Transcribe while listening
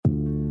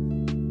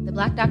The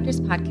Black Doctors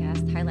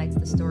podcast highlights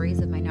the stories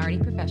of minority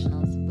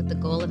professionals with the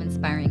goal of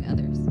inspiring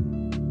others.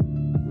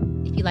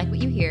 If you like what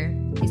you hear,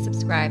 please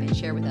subscribe and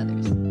share with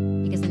others,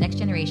 because the next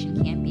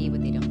generation can't be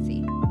what they don't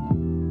see.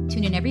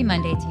 Tune in every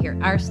Monday to hear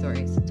our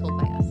stories told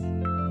by us.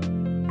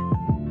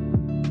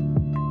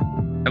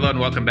 Hello and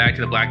welcome back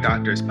to the Black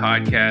Doctors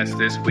podcast.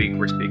 This week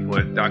we're speaking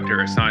with Dr.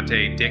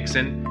 Asante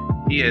Dixon.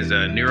 He is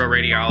a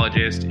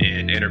neuroradiologist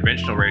and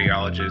interventional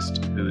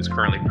radiologist who's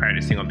currently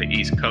practicing on the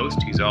East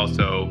Coast. He's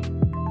also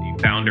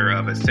the founder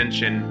of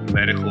Ascension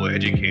Medical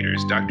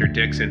Educators. Dr.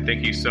 Dixon,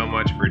 thank you so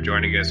much for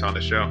joining us on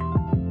the show.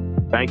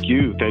 Thank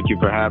you. Thank you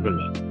for having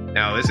me.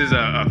 Now, this is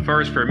a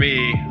first for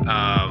me.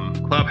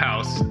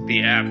 Clubhouse,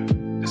 the app,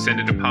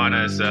 descended upon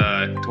us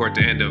toward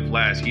the end of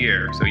last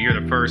year. So you're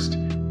the first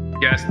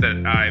guest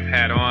that I've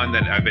had on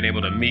that I've been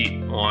able to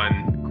meet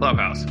on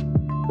Clubhouse.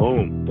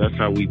 Boom. That's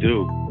how we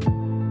do.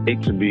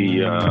 Hate to be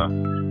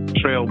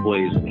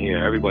trailblazing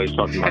here. Everybody's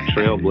talking about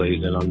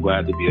trailblazing. I'm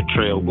glad to be a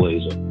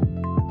trailblazer.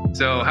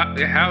 So how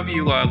have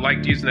you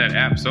liked using that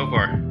app so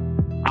far?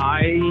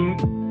 I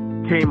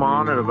came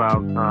on at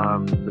about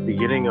the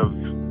beginning of,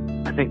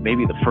 I think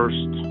maybe the first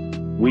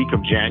week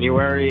of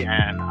January,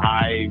 and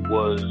I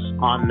was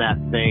on that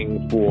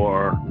thing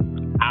for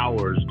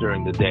hours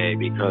during the day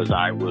because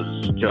I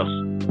was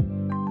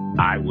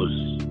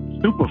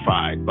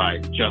stupefied by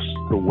just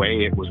the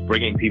way it was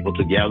bringing people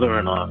together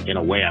in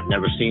a way I've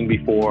never seen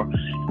before.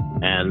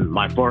 And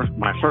my first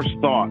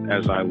thought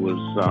as I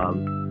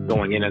was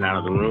going in and out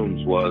of the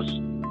rooms was,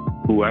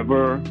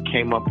 whoever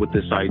came up with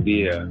this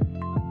idea,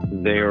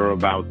 they're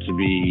about to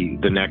be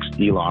the next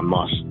Elon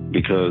Musk,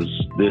 because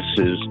this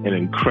is an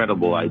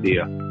incredible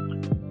idea.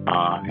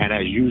 And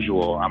as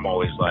usual, I'm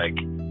always like,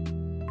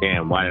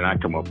 damn, why didn't I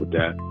come up with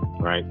that?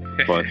 Right.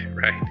 But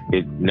right.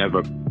 It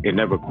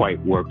never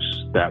quite works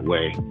that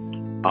way.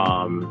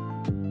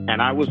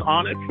 And I was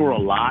on it for a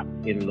lot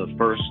in the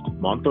first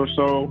month or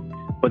so,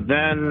 but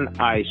then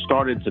I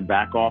started to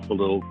back off a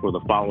little for the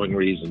following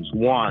reasons.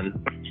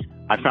 One,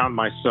 I found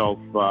myself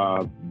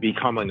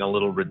becoming a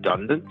little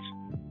redundant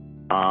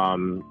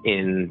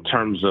in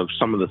terms of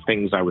some of the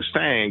things I was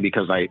saying,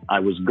 because I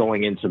was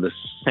going into the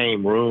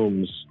same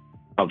rooms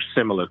of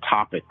similar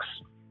topics.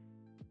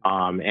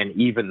 And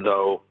even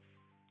though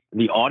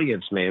the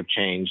audience may have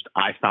changed,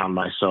 I found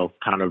myself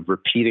kind of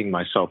repeating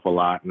myself a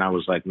lot. And I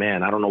was like,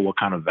 man, I don't know what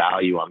kind of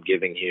value I'm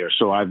giving here.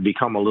 So I've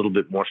become a little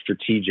bit more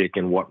strategic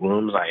in what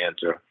rooms I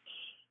enter.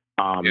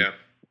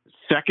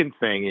 Second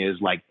thing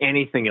is, like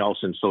anything else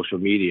in social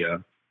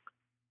media,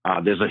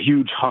 there's a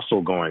huge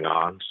hustle going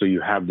on. So you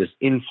have this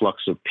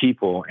influx of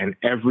people, and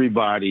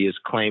everybody is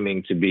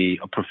claiming to be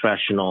a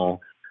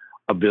professional,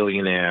 a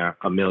billionaire,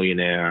 a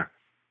millionaire.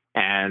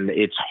 And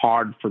it's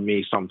hard for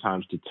me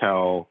sometimes to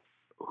tell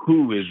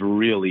who is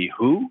really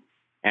who.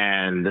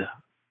 And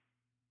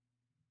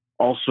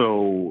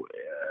also,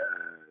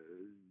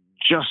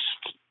 just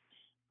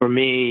for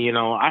me,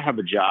 I have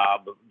a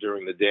job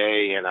during the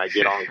day, and I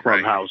get on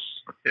Clubhouse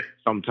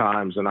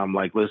sometimes, and I'm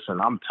like,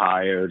 listen, I'm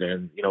tired.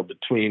 And,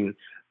 between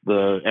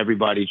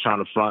everybody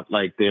trying to front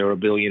like they're a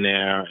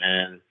billionaire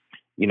and,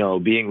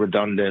 being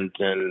redundant,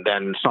 and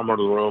then some of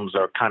the rooms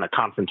are kind of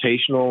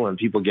confrontational and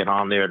people get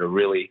on there to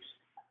really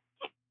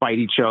fight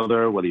each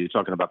other, whether you're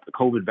talking about the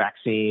COVID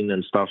vaccine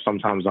and stuff.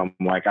 Sometimes I'm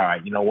like, all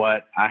right, you know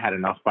what? I had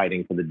enough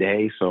fighting for the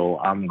day, so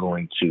I'm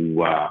going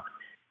to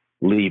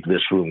leave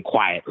this room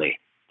quietly.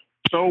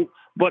 So,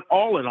 but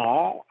all in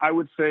all, I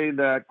would say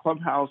that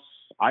Clubhouse,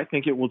 I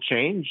think it will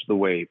change the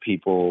way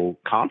people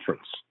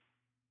conference.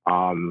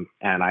 And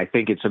I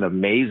think it's an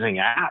amazing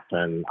app,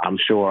 and I'm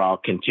sure I'll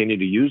continue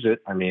to use it.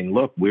 I mean,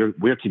 look,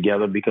 we're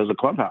together because of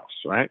Clubhouse,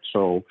 right?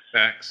 So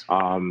Facts.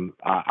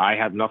 I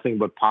have nothing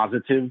but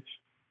positive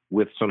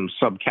with some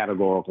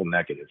subcategorical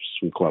negatives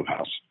from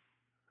Clubhouse.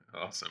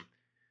 Awesome.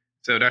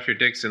 So, Dr.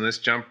 Dixon, let's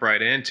jump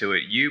right into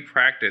it. You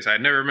practice,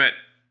 I'd never met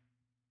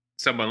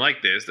someone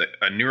like this,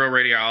 a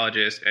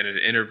neuroradiologist and an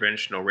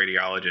interventional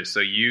radiologist.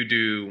 So you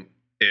do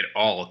it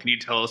all. Can you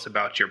tell us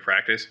about your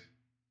practice?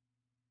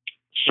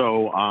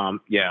 So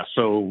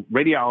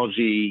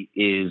radiology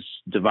is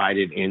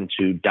divided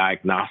into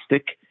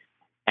diagnostic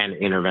and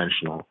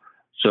interventional.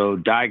 So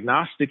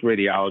diagnostic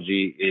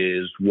radiology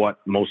is what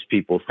most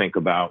people think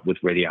about with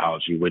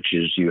radiology, which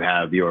is you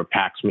have your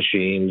PACS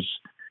machines,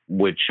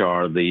 which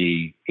are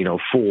the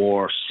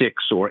 4,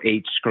 6, or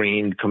 8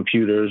 screened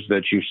computers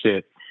that you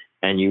sit,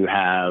 and you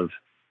have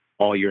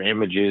all your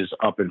images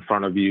up in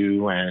front of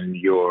you, and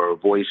your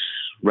voice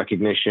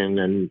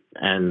recognition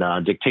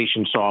and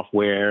dictation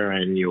software,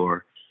 and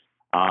your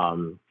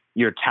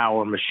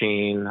tower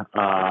machine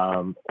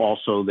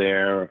also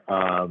there.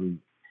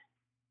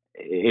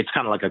 It's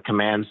kind of like a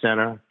command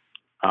center,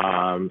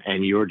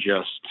 and you're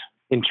just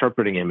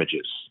interpreting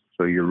images.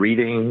 So you're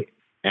reading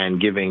and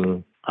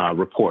giving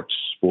reports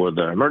for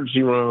the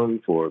emergency room,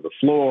 for the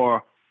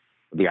floor,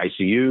 the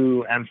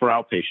ICU, and for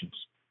outpatients.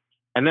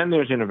 And then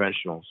there's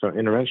interventional. So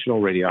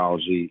interventional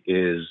radiology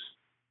is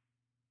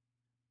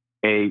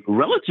a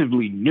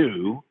relatively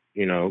new,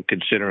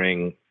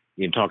 considering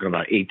you're talking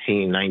about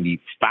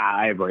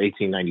 1895 or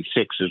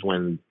 1896 is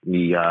when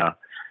the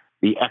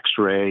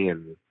X-ray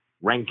and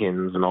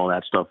Rankins and all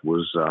that stuff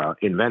was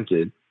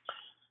invented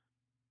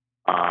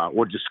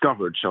or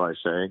discovered, shall I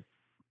say.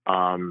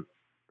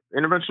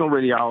 Interventional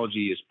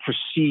radiology is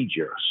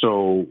procedure.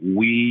 So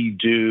we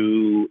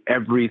do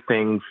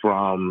everything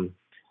from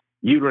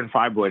uterine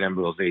fibroid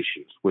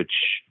embolizations, which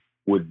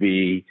would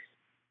be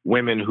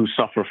women who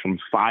suffer from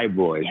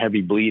fibroid,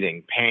 heavy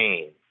bleeding,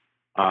 pain.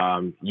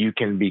 You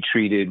can be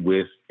treated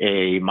with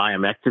a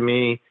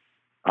myomectomy.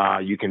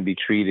 You can be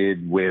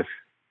treated with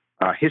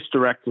a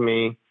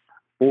hysterectomy,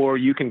 or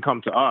you can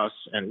come to us.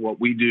 And what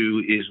we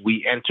do is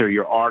we enter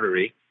your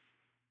artery.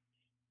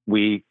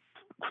 We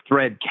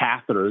thread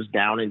catheters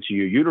down into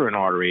your uterine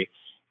artery,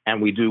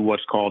 and we do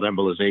what's called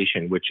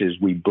embolization, which is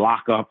we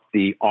block up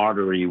the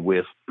artery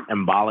with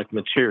embolic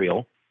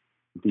material,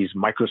 these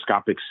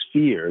microscopic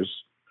spheres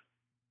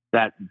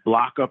that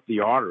block up the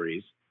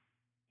arteries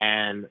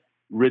and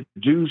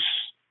reduce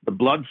the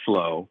blood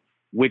flow,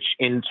 which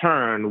in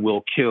turn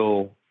will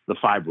kill the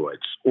fibroids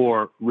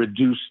or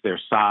reduce their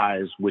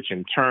size, which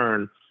in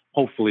turn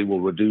hopefully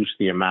will reduce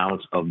the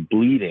amount of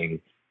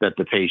bleeding that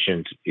the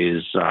patient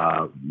is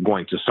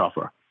going to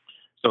suffer.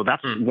 So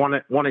that's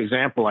one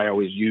example I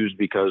always use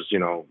because,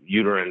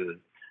 uterine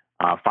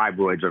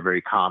fibroids are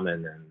very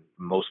common and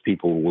most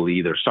people will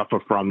either suffer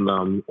from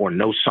them or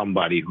know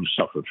somebody who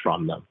suffered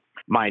from them.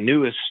 My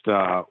newest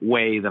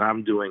way that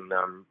I'm doing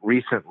them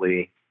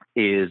recently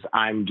is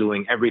I'm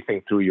doing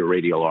everything through your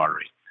radial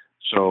artery.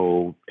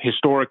 So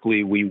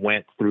historically, we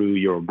went through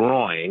your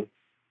groin,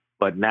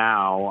 but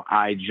now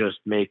I just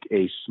make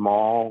a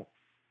small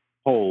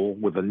hole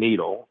with a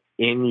needle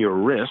in your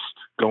wrist,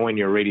 go in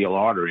your radial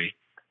artery,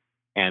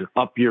 and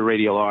up your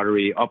radial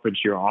artery, up into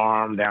your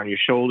arm, down your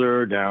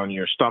shoulder, down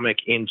your stomach,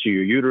 into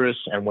your uterus.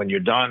 And when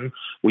you're done,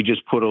 we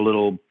just put a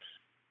little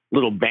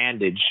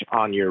bandage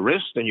on your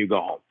wrist and you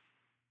go home.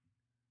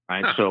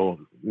 Right? Huh. So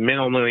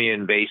minimally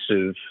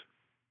invasive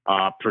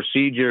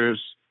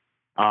procedures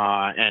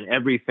and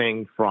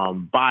everything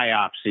from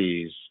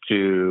biopsies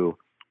to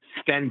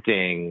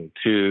stenting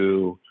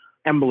to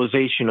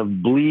embolization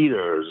of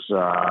bleeders.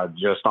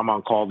 I'm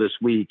on call this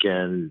week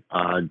and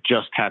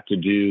just had to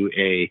do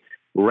a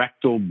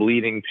rectal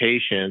bleeding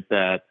patient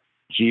that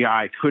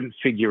GI couldn't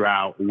figure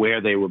out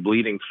where they were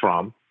bleeding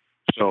from.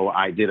 So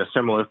I did a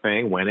similar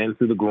thing, went in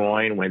through the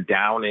groin, went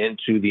down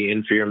into the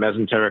inferior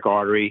mesenteric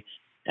artery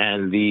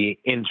and the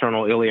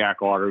internal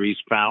iliac arteries,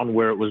 found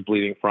where it was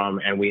bleeding from,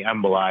 and we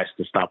embolized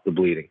to stop the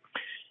bleeding.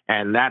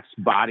 And that's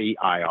body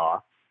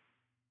IR.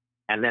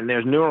 And then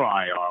there's neuro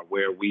IR,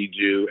 where we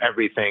do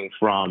everything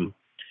from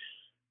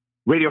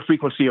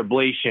radiofrequency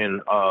ablation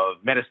of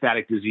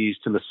metastatic disease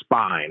to the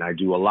spine. I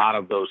do a lot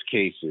of those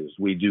cases.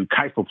 We do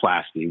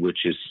kyphoplasty,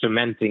 which is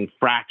cementing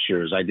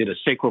fractures. I did a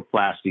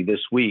sacroplasty this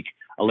week.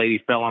 A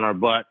lady fell on her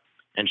butt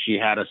and she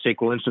had a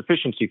sacral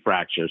insufficiency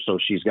fracture. So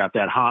she's got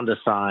that Honda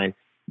sign,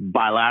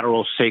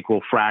 bilateral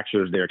sacral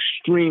fractures. They're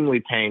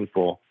extremely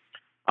painful.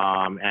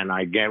 And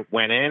I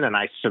went in and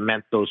I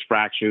cement those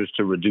fractures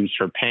to reduce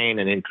her pain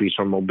and increase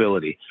her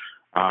mobility.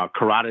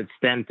 Carotid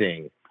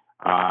stenting,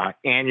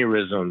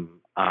 aneurysm,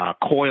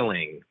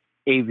 coiling,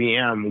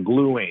 AVM,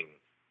 gluing,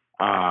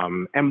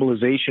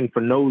 embolization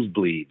for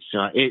nosebleeds.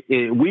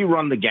 We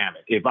run the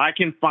gamut. If I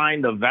can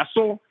find a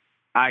vessel,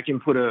 I can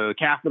put a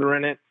catheter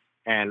in it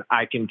and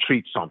I can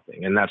treat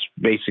something. And that's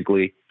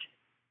basically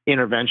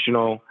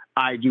interventional.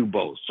 I do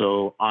both.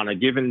 So on a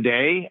given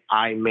day,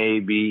 I may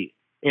be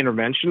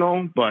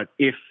interventional, but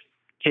if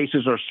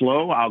cases are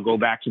slow, I'll go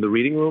back to the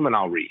reading room and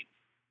I'll read.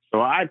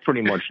 So I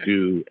pretty much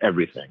do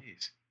everything.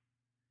 Jeez.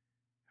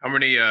 How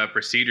many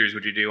procedures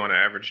would you do on an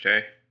average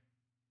day?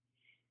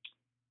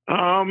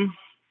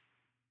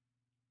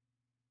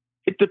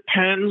 It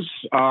depends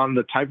on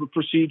the type of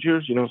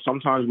procedures.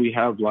 Sometimes we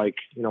have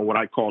what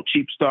I call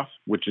cheap stuff,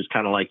 which is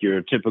kind of like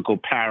your typical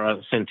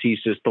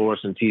paracentesis,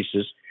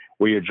 thoracentesis,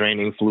 where you're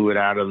draining fluid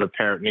out of the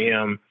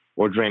peritoneum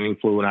or draining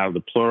fluid out of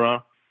the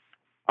pleura.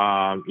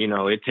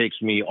 It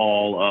takes me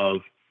all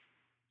of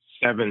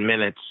 7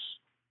 minutes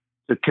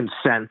to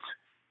consent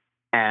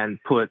and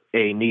put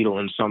a needle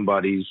in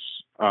somebody's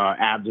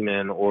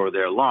abdomen or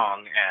their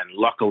lung. And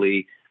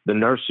luckily, the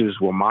nurses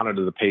will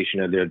monitor the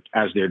patient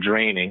as they're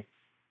draining.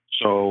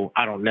 So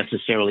I don't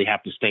necessarily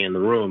have to stay in the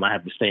room. I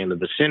have to stay in the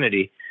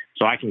vicinity.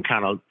 So I can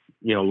kind of,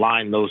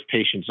 line those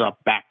patients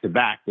up back to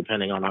back,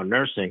 depending on our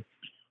nursing.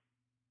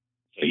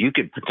 So you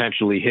could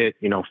potentially hit,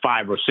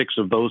 5 or 6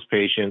 of those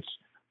patients,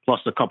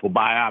 plus a couple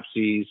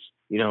biopsies,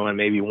 and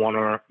maybe one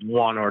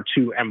or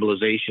two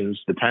embolizations,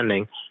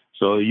 depending.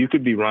 So you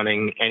could be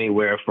running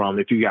anywhere from,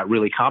 if you got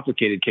really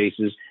complicated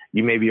cases,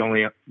 you may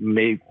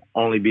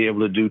only be able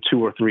to do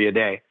 2 or 3 a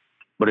day.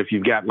 But if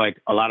you've got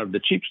like a lot of the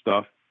cheap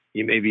stuff,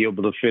 you may be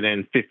able to fit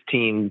in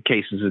 15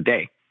 cases a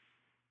day.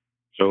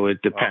 So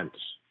it depends. Wow.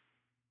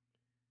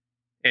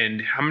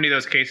 And how many of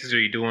those cases are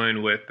you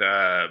doing with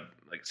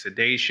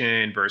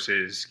sedation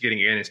versus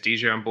getting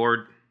anesthesia on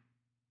board?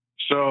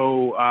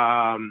 So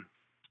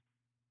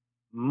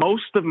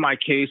Most of my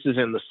cases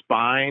in the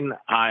spine,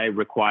 I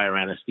require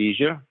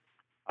anesthesia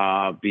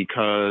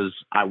because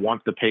I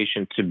want the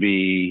patient to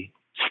be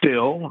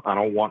still. I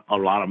don't want a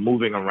lot of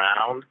moving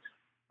around.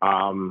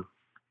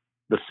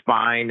 The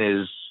spine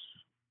is,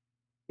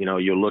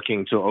 you're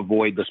looking to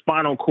avoid the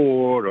spinal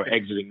cord or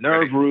exiting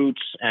nerve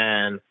roots.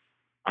 And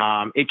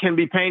it can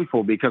be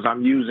painful because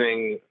I'm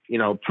using,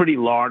 pretty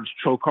large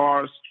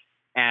trocars,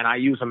 and I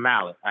use a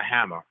mallet, a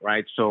hammer,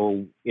 right?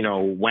 So,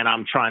 when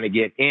I'm trying to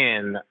get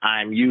in,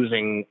 I'm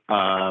using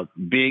a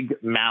big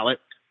mallet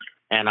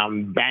and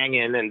I'm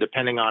banging, and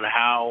depending on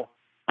how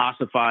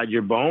ossified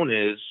your bone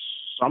is,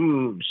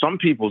 some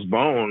people's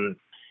bone,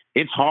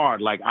 it's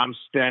hard. Like I'm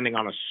standing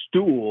on a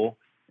stool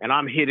and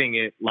I'm hitting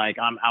it like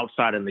I'm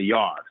outside in the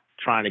yard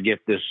trying to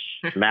get this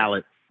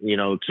mallet,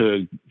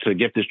 to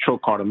get this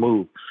trocar to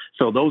move.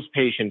 So those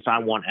patients, I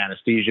want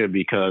anesthesia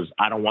because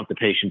I don't want the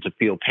patient to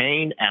feel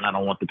pain and I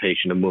don't want the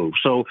patient to move.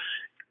 So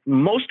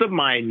most of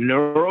my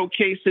neuro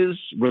cases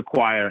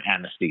require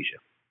anesthesia,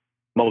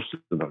 most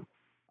of them.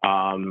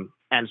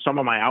 And some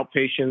of my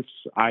outpatients,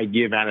 I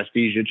give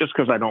anesthesia just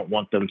because I don't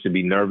want them to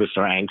be nervous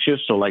or anxious.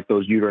 So like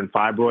those uterine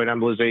fibroid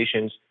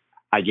embolizations,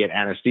 I get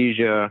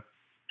anesthesia,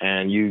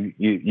 and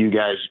you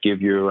guys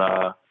give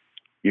your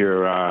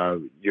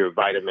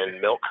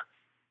vitamin milk,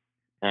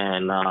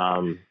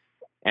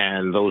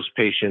 and those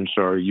patients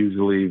are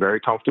usually very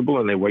comfortable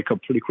and they wake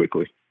up pretty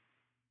quickly.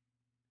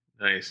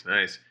 Nice.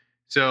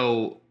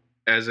 So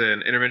as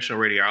an interventional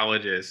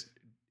radiologist,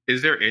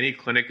 is there any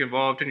clinic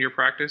involved in your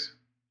practice?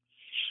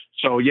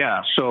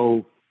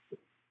 So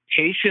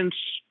patients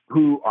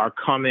who are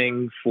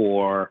coming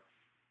for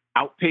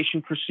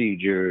outpatient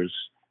procedures,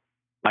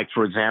 like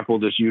for example,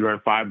 this uterine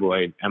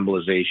fibroid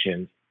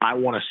embolization, I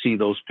want to see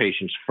those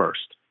patients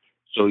first.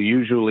 So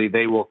usually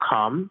they will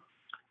come,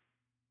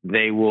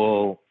 they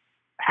will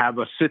have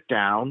a sit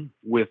down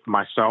with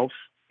myself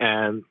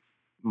and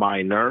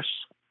my nurse,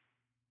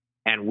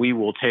 and we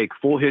will take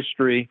full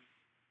history,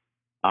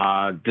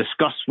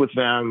 discuss with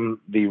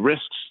them the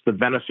risks, the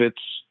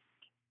benefits,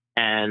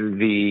 and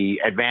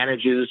the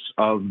advantages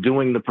of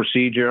doing the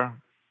procedure.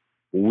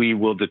 We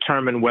will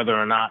determine whether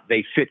or not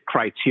they fit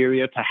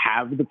criteria to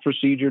have the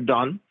procedure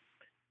done.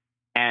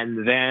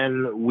 And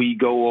then we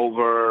go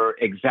over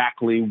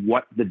exactly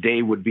what the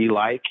day would be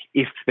like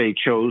if they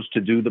chose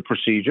to do the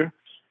procedure.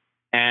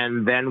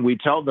 And then we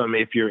tell them,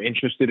 if you're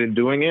interested in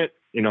doing it,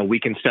 we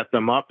can set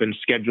them up and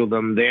schedule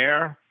them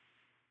there.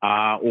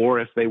 Or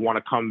if they want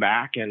to come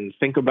back and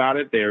think about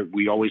it,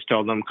 we always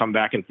tell them, come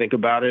back and think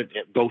about it,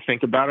 go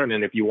think about it.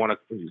 And if you want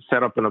to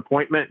set up an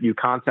appointment, you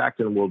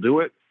contact and we'll do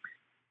it.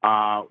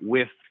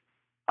 With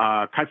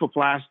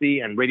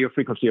kyphoplasty and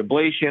radiofrequency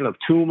ablation of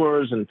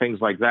tumors and things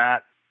like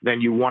that, then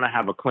you want to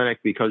have a clinic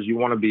because you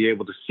want to be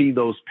able to see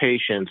those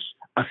patients,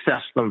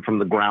 assess them from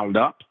the ground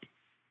up,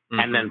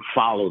 and then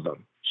follow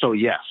them. So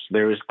yes,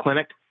 there is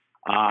clinic.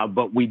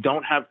 But we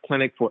don't have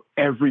clinic for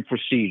every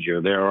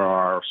procedure. There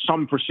are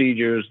some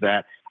procedures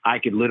that I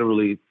could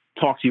literally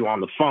talk to you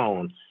on the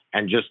phone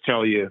and just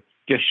tell you,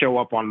 just show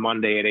up on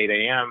Monday at 8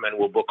 a.m. and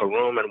we'll book a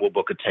room and we'll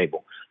book a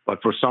table.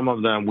 But for some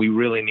of them, we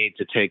really need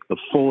to take the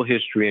full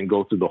history and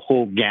go through the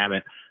whole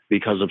gamut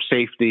because of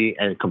safety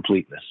and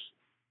completeness.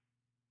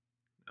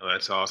 Oh,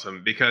 that's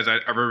awesome. Because I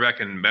remember back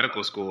in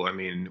medical school,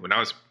 and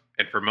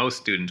for most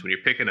students, when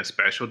you're picking a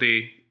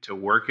specialty to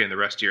work in the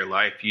rest of your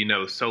life, you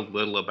know so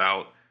little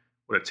about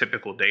what a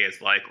typical day is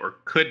like or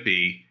could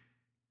be.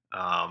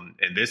 And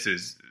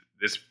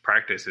this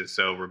practice is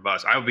so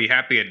robust. I would be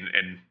happy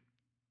in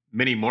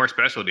many more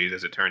specialties,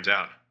 as it turns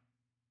out.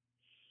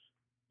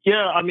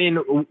 Yeah,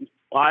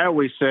 I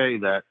always say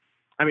that,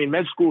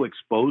 med school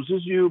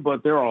exposes you,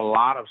 but there are a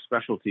lot of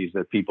specialties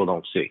that people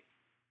don't see.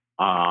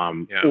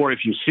 Or if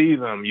you see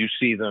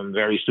them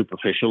very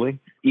superficially.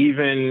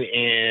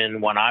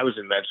 Even when I was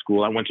in med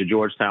school, I went to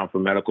Georgetown for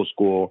medical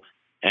school,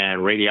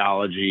 and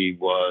radiology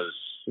was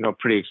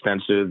pretty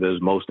extensive,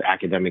 as most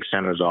academic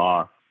centers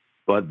are.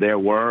 But there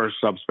were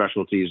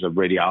subspecialties of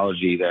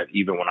radiology that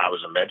even when I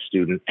was a med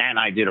student and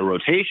I did a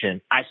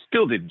rotation, I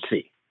still didn't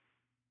see.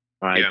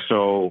 Right. Yeah.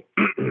 So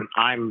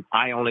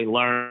I only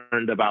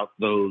learned about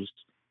those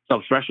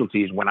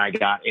subspecialties when I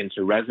got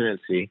into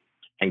residency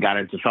and got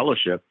into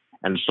fellowship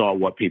and saw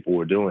what people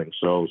were doing.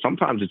 So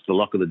sometimes it's the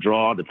luck of the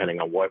draw,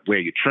 depending on where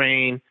you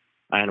train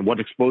and what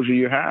exposure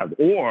you have.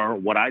 Or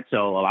what I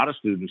tell a lot of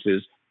students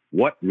is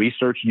what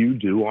research you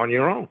do on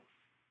your own.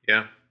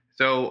 Yeah.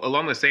 So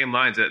along the same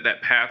lines,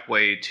 that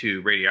pathway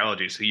to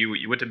radiology. So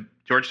you went to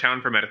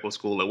Georgetown for medical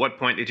school. At what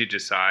point did you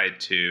decide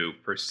to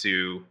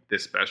pursue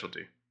this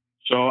specialty?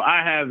 So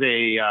I have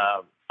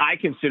I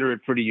consider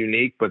it pretty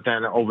unique, but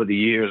then over the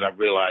years, I've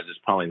realized it's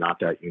probably not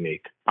that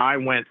unique. I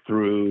went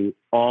through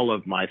all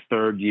of my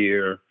third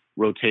year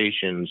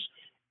rotations,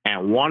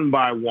 and one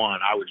by one,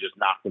 I would just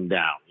knock them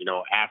down.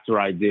 After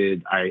I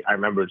did, I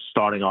remember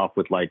starting off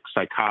with like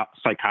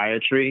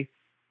psychiatry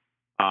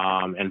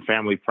and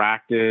family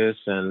practice.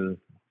 And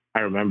I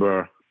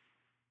remember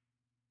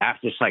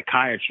after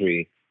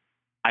psychiatry,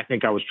 I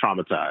think I was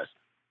traumatized.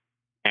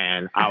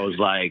 And I was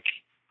like,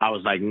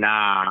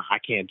 nah, I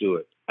can't do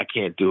it. I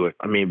can't do it.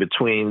 I mean,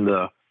 between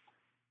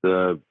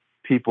the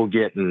people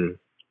getting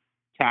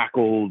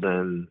tackled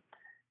and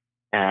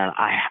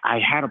I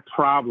had a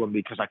problem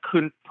because I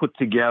couldn't put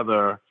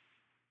together,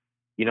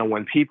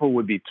 when people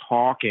would be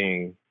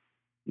talking,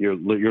 you're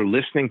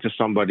listening to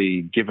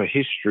somebody give a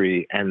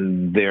history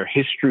and their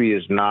history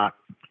is not,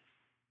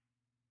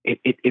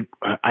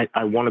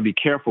 I want to be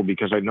careful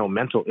because I know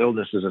mental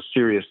illness is a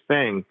serious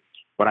thing,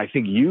 but I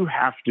think you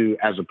have to,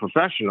 as a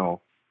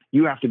professional,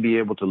 you have to be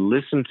able to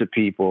listen to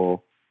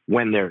people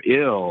when they're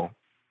ill.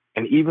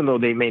 And even though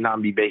they may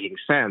not be making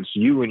sense,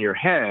 you in your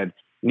head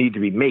need to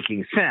be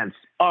making sense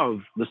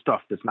of the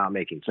stuff that's not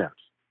making sense.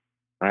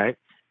 Right.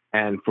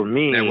 And for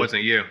me, that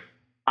wasn't you.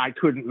 I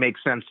couldn't make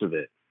sense of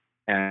it.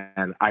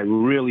 And I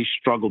really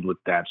struggled with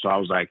that. So I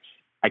was like,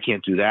 I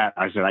can't do that.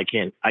 I said, I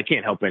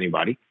can't help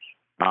anybody.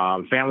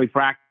 Family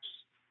practice,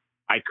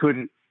 I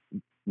couldn't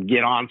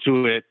get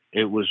onto it.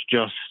 It was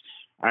just,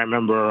 I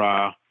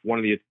remember one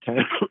of the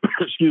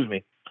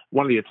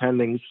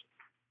attendings,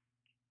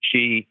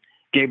 she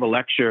gave a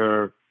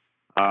lecture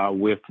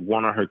with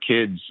one of her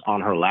kids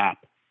on her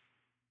lap.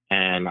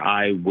 And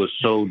I was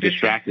so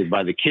distracted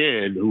by the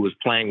kid who was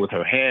playing with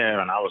her hair.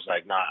 And I was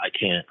like, nah, I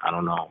can't. I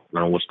don't know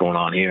what's going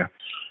on here.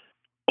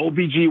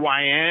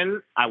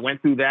 OBGYN, I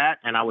went through that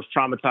and I was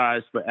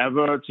traumatized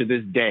forever. To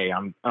this day,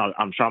 I'm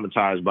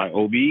traumatized by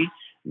OB.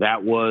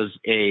 That was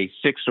a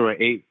 6 or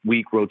 8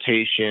 week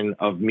rotation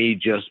of me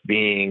just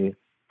being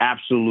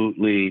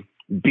absolutely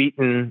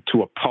beaten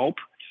to a pulp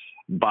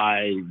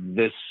by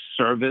this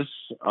service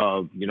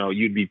of,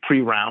 you'd be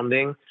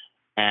pre-rounding.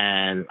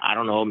 And I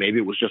don't know, maybe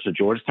it was just a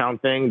Georgetown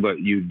thing, but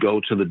you'd go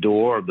to the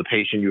door of the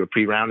patient you were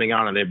pre-rounding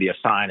on and there'd be a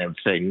sign that would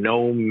say,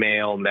 no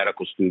male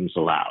medical students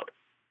allowed.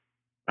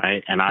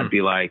 Right. And I'd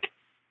be like,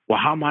 well,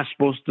 how am I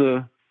supposed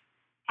to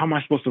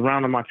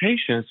round on my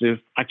patients if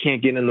I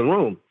can't get in the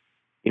room?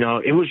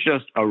 It was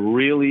just a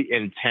really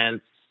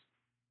intense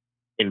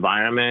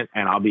environment.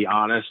 And I'll be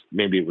honest,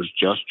 maybe it was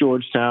just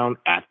Georgetown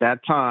at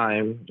that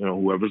time.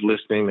 Whoever's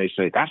listening, they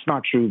say that's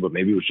not true, but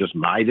maybe it was just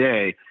my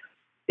day.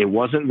 It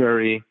wasn't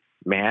very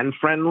man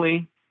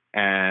friendly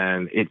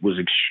and it was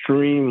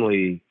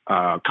extremely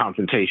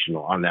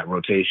confrontational on that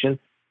rotation.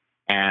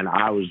 And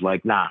I was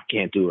like, nah,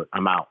 can't do it.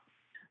 I'm out.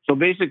 So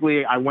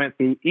basically, I went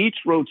through each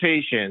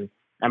rotation,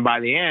 and by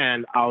the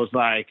end, I was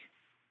like,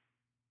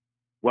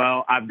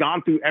 well, I've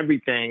gone through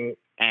everything,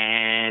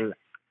 and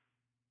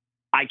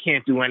I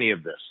can't do any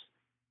of this.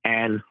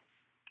 And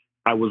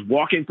I was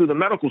walking through the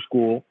medical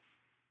school,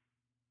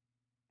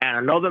 and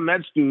another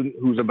med student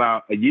who's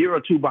about a year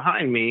or two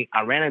behind me,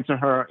 I ran into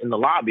her in the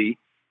lobby,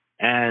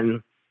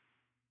 and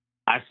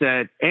I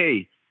said,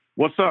 hey,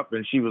 what's up?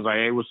 And she was like,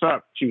 hey, what's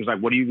up? She was like,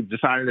 what are you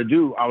deciding to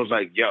do? I was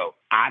like, yo,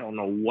 I don't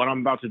know what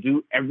I'm about to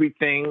do.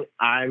 Everything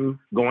I'm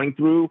going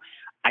through,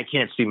 I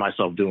can't see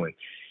myself doing.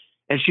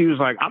 And she was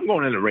like, I'm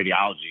going into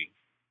radiology.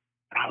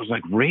 And I was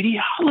like,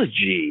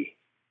 radiology?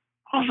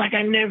 I was like,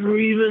 I never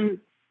even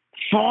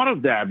thought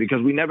of that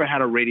because we never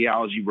had a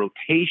radiology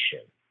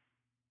rotation.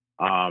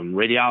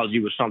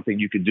 Radiology was something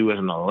you could do as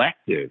an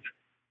elective.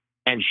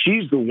 And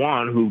she's the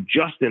one who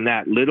just in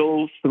that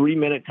little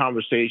 3-minute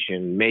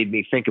conversation made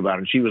me think about it.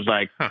 And she was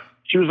like,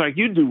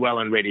 you do well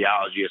in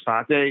radiology,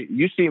 Asante.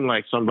 You seem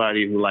like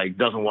somebody who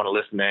doesn't want to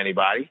listen to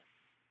anybody.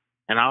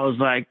 And I was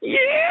like,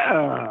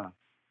 yeah,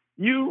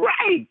 you're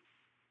right.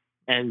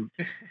 And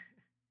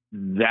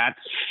that's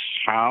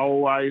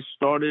how I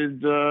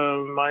started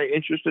my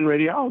interest in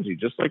radiology,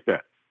 just like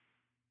that.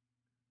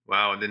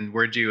 Wow. And then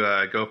where'd you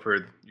go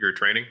for your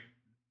training?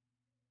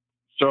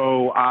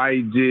 So I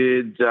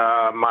did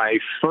my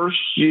first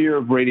year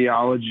of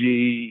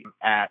radiology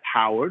at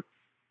Howard,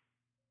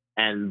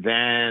 and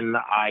then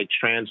I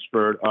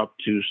transferred up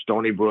to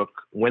Stony Brook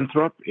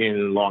Winthrop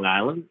in Long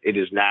Island. It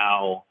is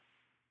now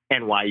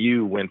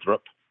NYU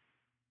Winthrop.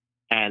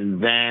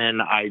 And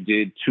then I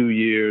did 2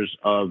 years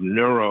of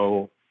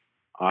neuro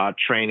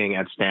training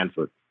at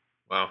Stanford.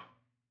 Wow.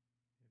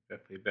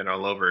 Definitely been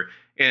all over.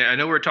 And I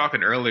know we were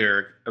talking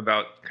earlier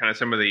about kind of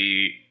some of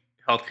the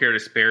healthcare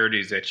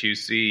disparities that you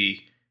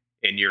see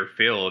in your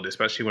field,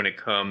 especially when it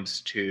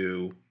comes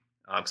to,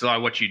 so a lot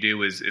of what you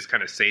do is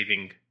kind of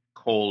saving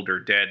cold or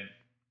dead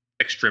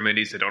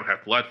extremities that don't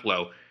have blood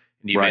flow.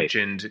 And you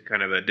mentioned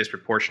kind of a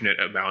disproportionate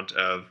amount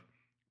of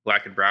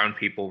Black and brown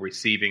people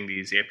receiving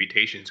these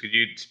amputations. Could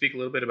you speak a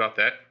little bit about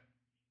that?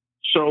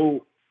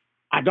 So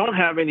I don't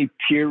have any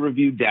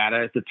peer-reviewed data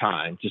at the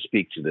time to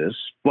speak to this,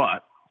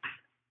 but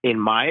in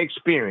my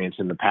experience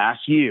in the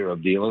past year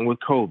of dealing with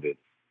COVID,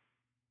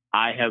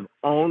 I have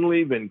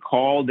only been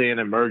called in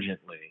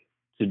emergently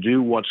to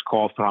do what's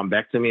called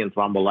thrombectomy and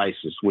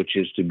thrombolysis, which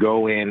is to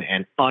go in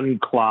and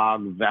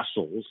unclog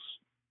vessels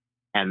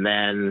and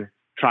then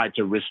try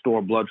to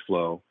restore blood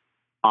flow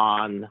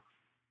on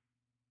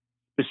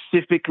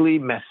specifically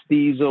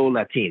mestizo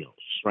Latinos,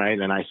 right?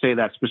 And I say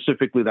that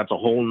specifically, that's a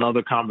whole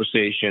nother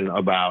conversation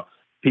about,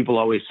 people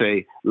always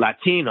say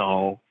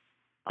Latino,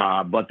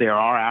 but there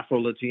are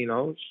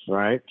Afro-Latinos,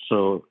 right?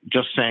 So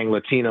just saying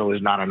Latino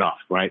is not enough,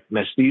 right?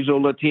 Mestizo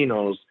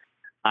Latinos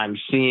I'm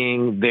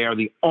seeing they're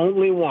the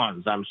only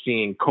ones I'm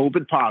seeing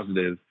COVID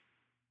positive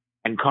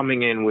and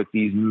coming in with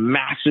these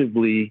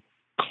massively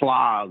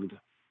clogged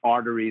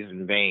arteries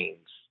and veins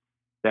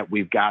that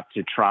we've got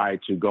to try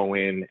to go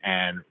in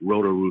and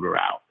roto-rooter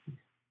out.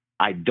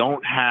 I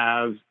don't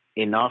have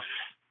enough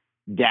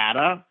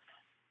data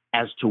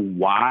as to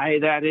why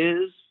that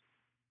is.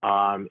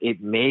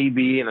 It may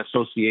be an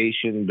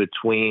association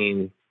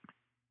between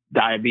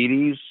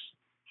diabetes,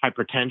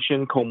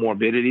 hypertension,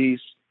 comorbidities,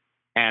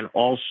 and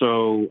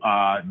also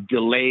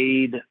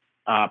delayed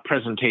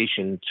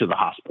presentation to the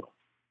hospital.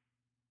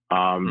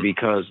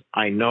 Because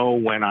I know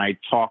when I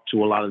talk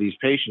to a lot of these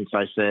patients,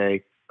 I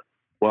say,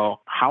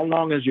 well, how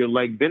long has your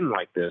leg been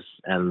like this?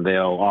 And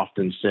they'll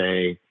often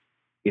say,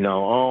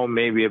 oh,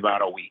 maybe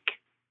about a week,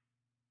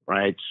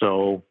 right?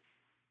 So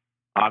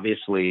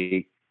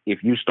obviously,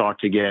 if you start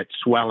to get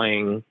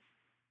swelling,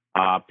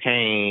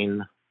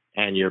 pain,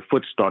 and your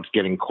foot starts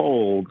getting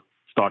cold,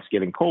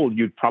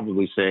 you'd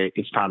probably say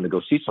it's time to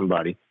go see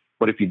somebody.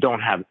 But if you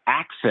don't have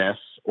access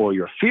or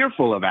you're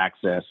fearful of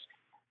access,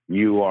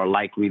 you are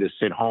likely to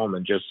sit home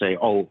and just say,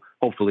 oh,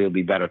 hopefully it'll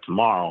be better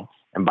tomorrow.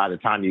 And by the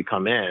time you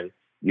come in,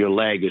 your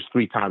leg is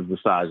 3 times the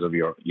size of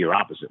your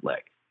opposite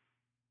leg.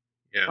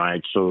 Yeah.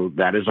 Right. So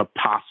that is a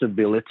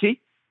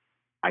possibility.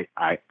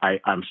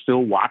 I'm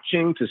still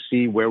watching to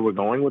see where we're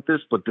going with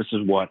this, but this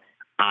is what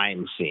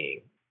I'm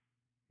seeing.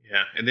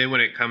 Yeah. And then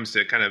when it comes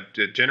to kind of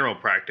the general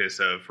practice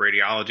of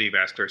radiology,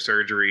 vascular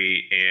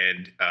surgery,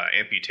 and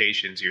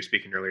amputations, you're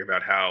speaking earlier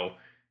about how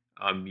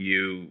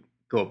you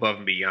go above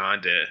and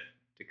beyond to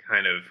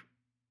kind of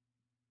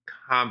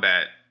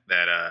combat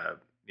that,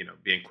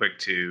 being quick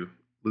to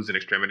lose an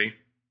extremity.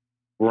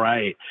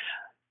 Right.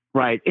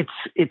 It's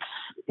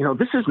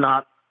this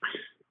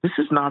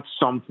is not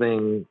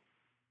something,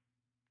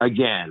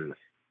 again,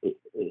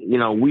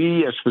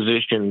 we as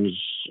physicians,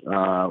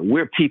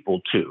 we're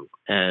people too.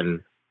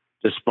 And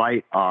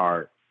despite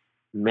our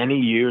many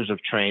years of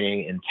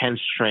training,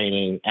 intense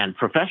training, and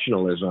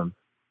professionalism,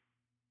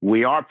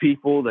 we are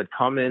people that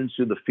come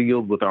into the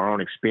field with our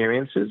own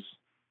experiences,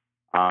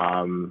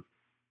 and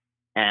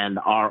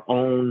our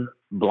own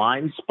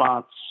blind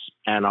spots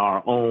and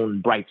our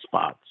own bright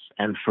spots.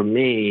 And for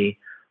me,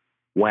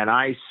 when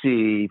I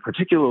see,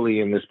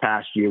 particularly in this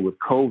past year with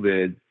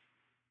COVID,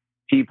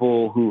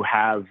 people who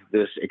have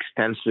this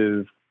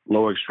extensive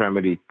lower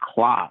extremity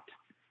clot,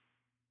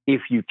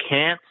 if you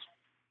can't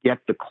get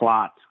the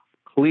clot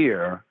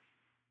clear,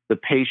 the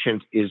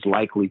patient is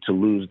likely to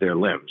lose their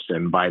limbs.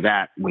 And by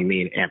that, we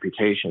mean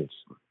amputations.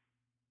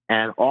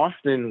 And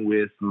often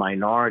with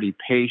minority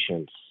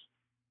patients,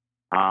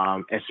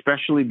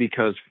 especially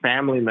because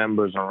family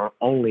members are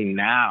only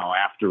now,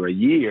 after a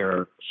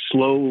year,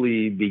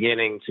 slowly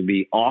beginning to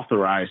be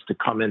authorized to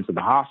come into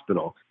the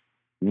hospital,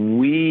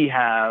 we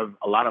have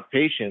a lot of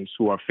patients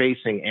who are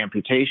facing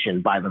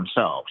amputation by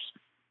themselves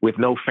with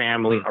no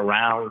family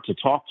around to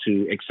talk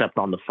to except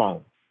on the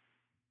phone.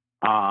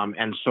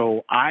 And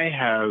so I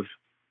have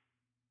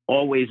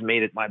always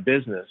made it my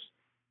business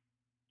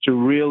to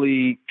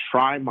really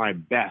try my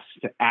best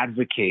to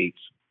advocate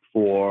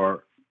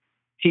for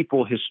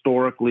people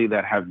historically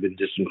that have been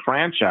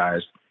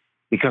disenfranchised,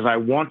 because I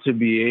want to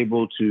be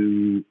able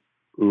to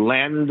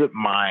lend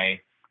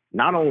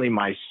not only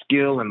my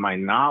skill and my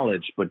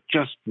knowledge, but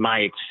just my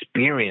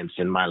experience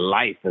in my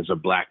life as a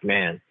Black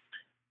man,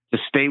 to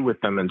stay with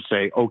them and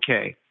say,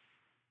 okay,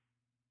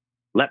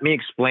 let me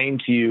explain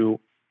to you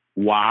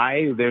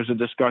why there's a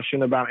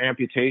discussion about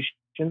amputation.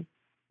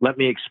 Let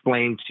me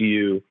explain to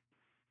you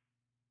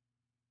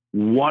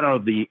what are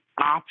the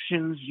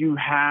options you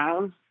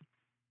have.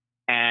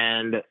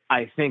 And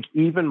I think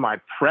even my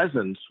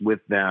presence with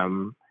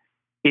them,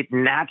 it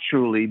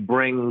naturally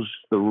brings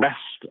the rest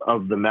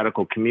of the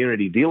medical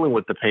community dealing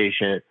with the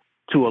patient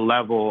to a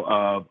level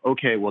of,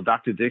 okay, well,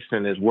 Dr.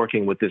 Dixon is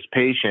working with this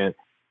patient.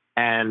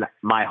 And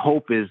my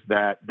hope is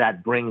that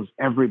that brings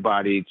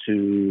everybody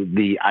to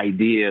the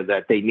idea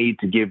that they need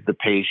to give the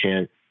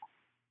patient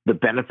the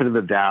benefit of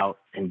the doubt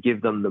and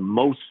give them the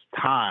most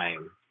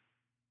time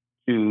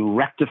to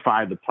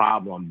rectify the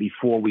problem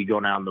before we go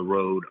down the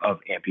road of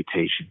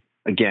amputation.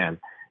 Again,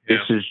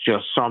 this is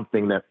just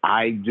something that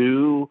I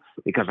do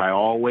because I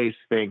always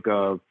think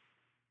of,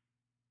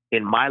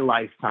 in my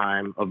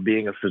lifetime of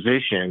being a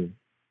physician,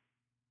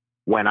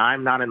 when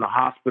I'm not in the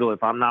hospital,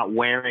 if I'm not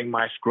wearing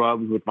my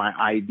scrubs with my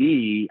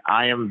ID,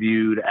 I am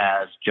viewed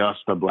as just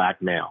a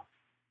Black male,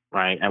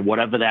 right? And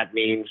whatever that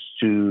means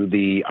to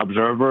the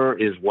observer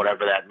is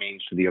whatever that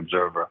means to the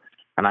observer.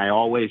 And I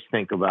always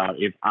think about,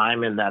 if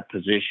I'm in that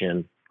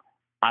position,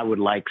 I would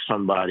like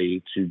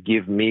somebody to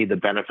give me the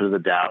benefit of the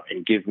doubt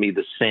and give me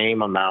the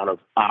same amount of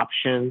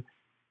option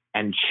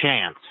and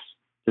chance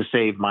to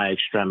save my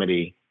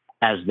extremity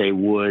as they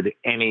would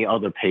any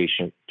other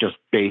patient, just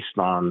based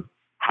on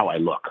how I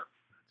look.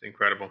 It's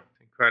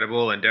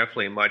incredible, and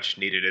definitely much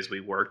needed as we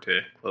work to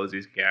close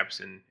these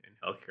gaps in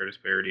healthcare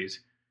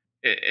disparities.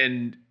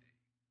 And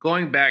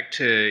going back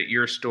to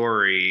your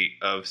story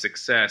of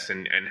success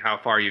and how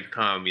far you've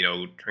come,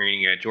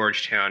 training at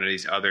Georgetown and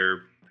these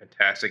other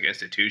fantastic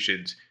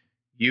institutions,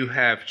 you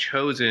have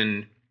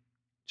chosen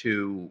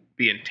to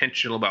be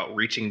intentional about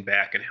reaching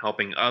back and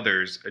helping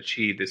others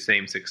achieve the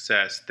same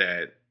success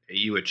that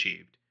you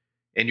achieved.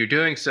 And you're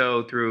doing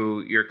so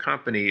through your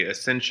company,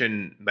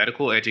 Ascension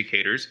Medical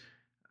Educators.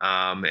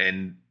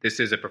 And this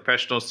is a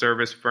professional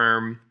service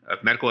firm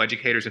of medical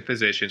educators and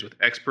physicians with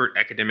expert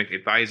academic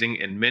advising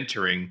and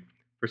mentoring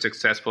for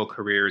successful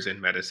careers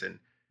in medicine.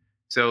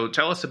 So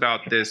tell us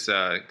about this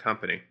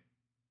company.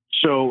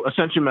 So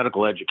Ascension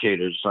Medical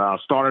Educators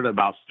started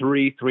about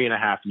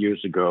 3.5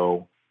 years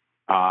ago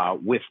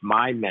with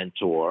my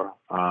mentor,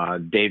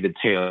 David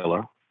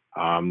Taylor,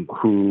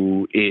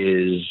 who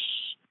is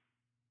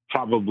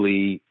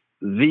probably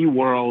the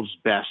world's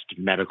best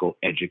medical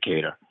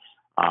educator.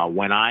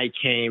 When I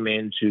came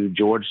into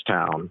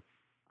Georgetown,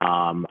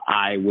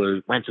 I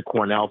went to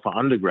Cornell for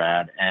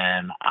undergrad,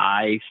 and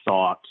I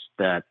thought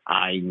that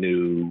I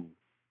knew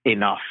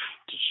enough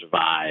to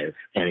survive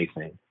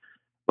anything.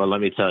 But let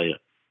me tell you,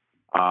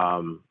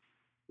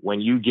 when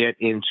you get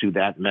into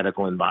that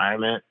medical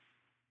environment,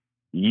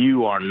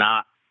 you are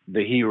not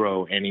the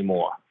hero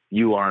anymore.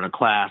 You are in a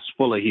class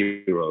full of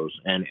heroes,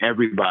 and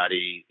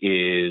everybody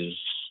is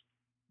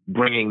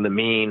bringing the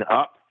mean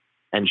up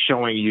and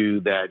showing you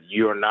that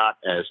you're not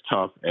as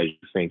tough as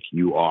you think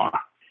you are.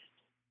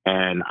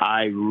 And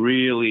I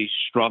really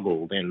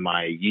struggled in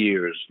my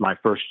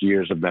first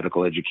years of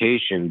medical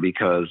education,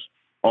 because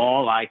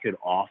all I could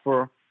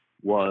offer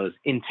was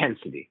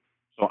intensity.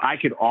 So I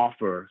could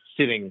offer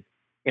sitting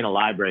in a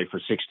library for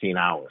 16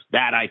 hours.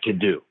 That I could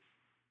do.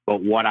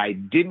 But what I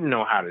didn't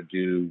know how to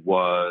do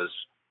was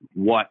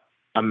what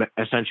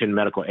Ascension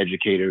Medical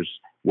Educators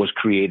was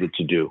created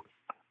to do,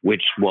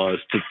 which was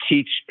to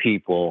teach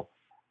people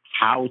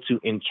how to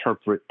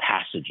interpret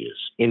passages,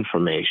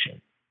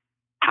 information,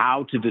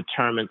 how to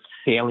determine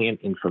salient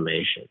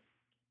information,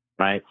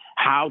 right?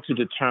 How to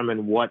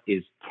determine what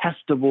is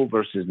testable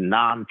versus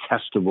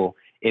non-testable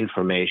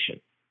information.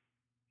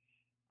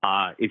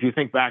 If you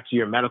think back to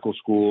your medical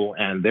school,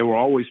 and there were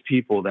always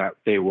people that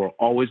they were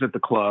always at the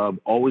club,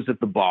 always at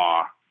the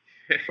bar,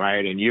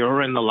 right? And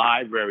you're in the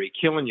library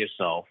killing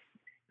yourself,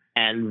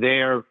 and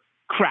they're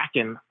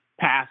cracking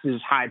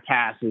passes, high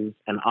passes,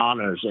 and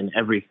honors and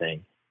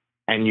everything.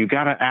 And you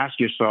got to ask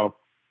yourself,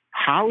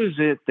 how is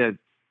it that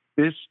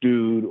this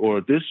dude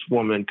or this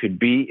woman could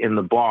be in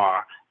the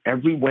bar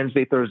every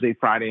Wednesday, Thursday,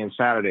 Friday, and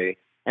Saturday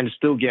and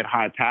still get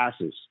high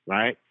passes,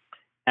 right?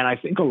 And I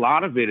think a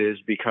lot of it is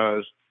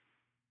because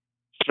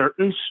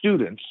certain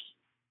students,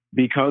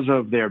 because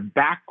of their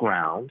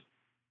background,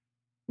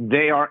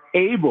 they are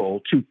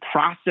able to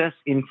process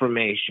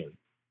information,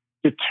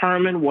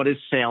 determine what is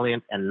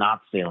salient and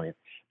not salient,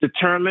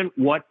 determine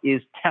what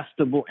is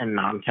testable and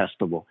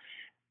non-testable,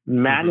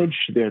 manage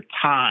their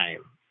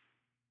time,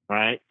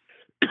 right?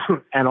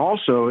 And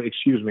also,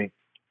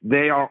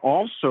 they are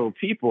also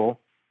people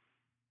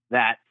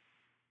that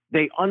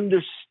they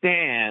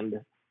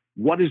understand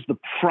what is the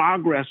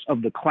progress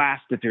of the class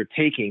that they're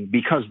taking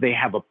because they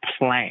have a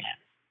plan,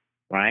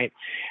 right?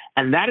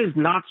 And that is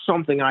not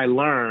something I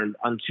learned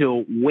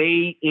until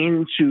way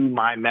into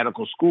my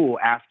medical school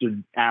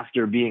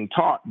after being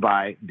taught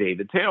by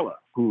David Taylor,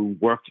 who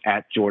worked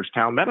at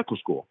Georgetown Medical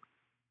School.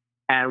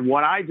 And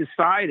what I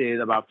decided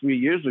about 3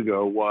 years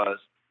ago was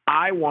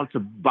I want to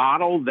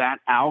bottle that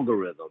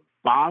algorithm,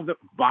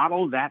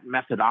 bottle that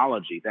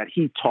methodology that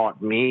he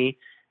taught me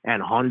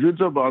and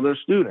hundreds of other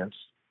students,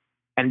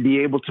 and be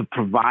able to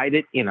provide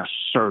it in a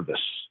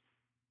service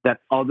that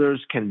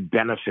others can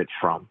benefit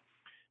from.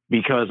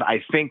 Because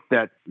I think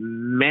that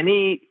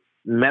many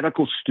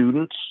medical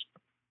students,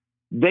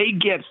 they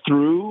get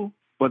through,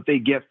 but they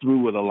get through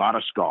with a lot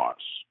of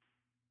scars,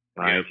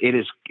 right? Yeah.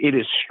 It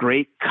is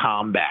straight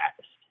combat.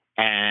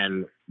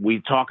 And we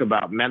talk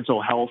about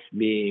mental health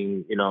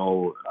being,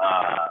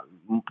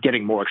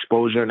 getting more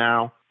exposure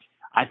now.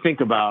 I think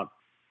about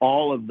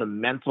all of the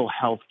mental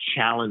health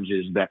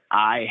challenges that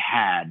I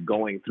had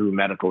going through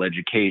medical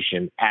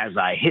education as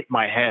I hit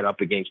my head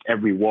up against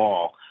every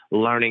wall,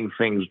 learning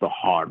things the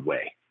hard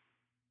way,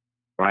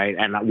 right?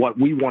 And what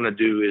we want to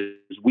do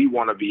is we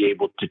want to be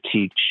able to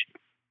teach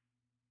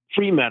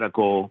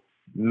pre-medical,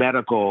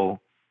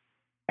 medical,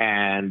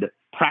 and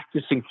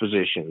practicing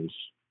physicians,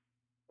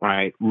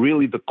 right?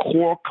 Really the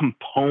core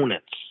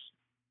components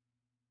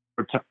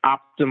to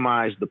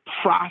optimize the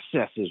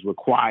processes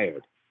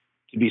required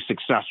to be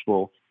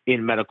successful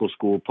in medical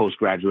school,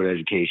 postgraduate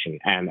education,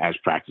 and as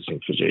practicing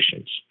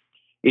physicians.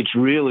 It's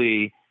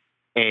really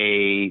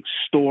a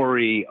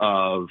story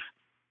of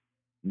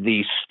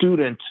the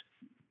student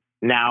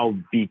now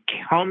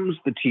becomes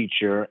the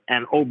teacher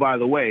and, oh, by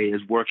the way,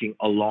 is working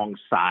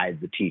alongside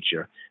the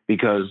teacher,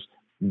 because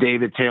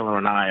David Taylor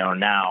and I are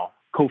now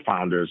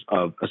co-founders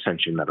of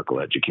Ascension Medical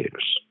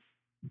Educators.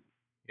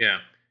 Yeah.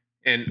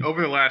 And over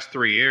the last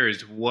 3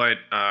 years, what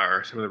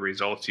are some of the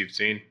results you've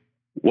seen?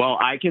 Well,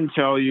 I can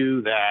tell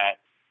you that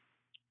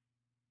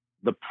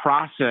the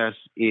process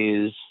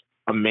is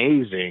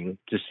amazing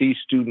to see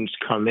students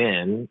come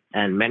in,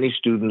 and many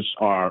students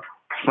are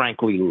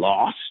frankly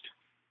lost,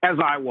 as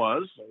I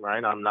was,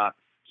 right? I'm not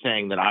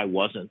saying that I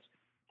wasn't.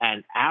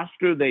 And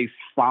after they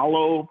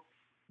follow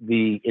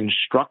the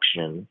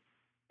instruction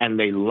and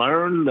they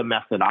learn the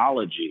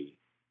methodology,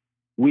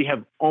 we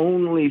have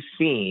only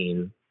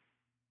seen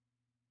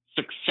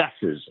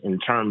successes in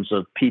terms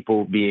of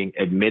people being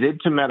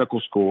admitted to medical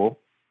school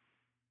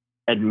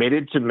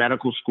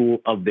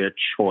of their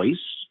choice,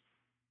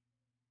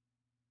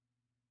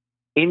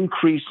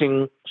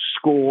 increasing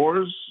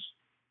scores,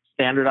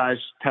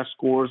 standardized test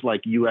scores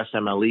like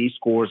USMLE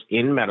scores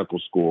in medical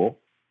school,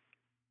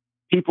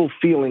 people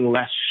feeling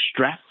less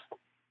stressed,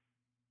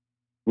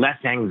 less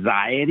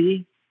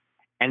anxiety,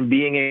 and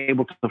being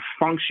able to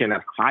function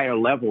at higher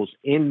levels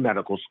in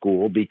medical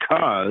school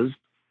because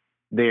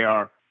they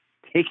are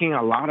taking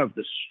a lot of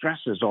the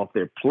stresses off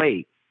their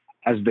plate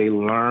as they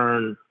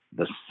learn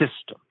the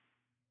system,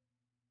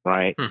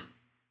 right?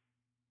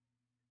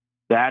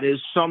 That is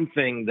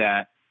something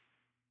that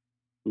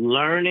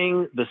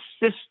learning the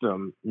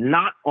system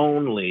not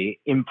only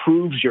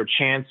improves your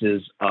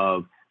chances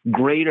of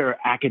greater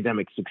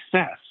academic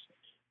success,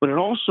 but it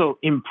also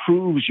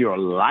improves your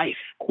life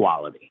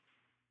quality.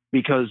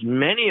 Because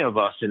many of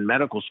us in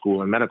medical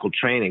school and medical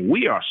training,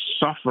 we are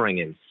suffering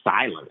in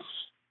silence,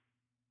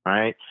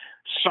 right?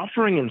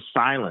 Suffering in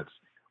silence.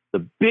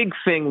 The big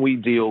thing we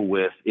deal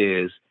with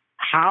is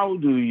how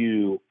do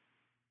you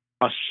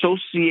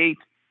associate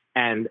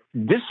and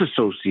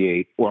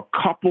disassociate or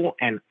couple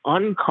and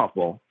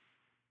uncouple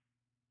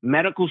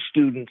medical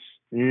students'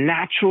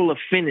 natural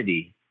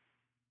affinity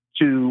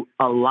to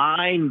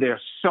align their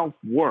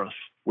self-worth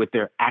with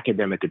their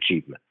academic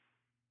achievement,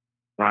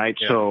 right?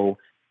 Yeah. So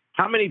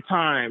how many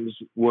times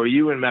were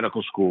you in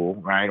medical school,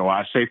 right? Or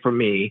I say for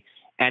me,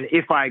 and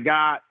if I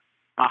got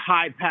a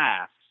high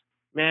pass,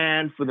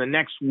 man, for the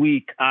next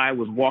week, I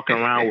was walking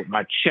around with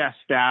my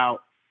chest out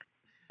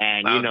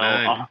and,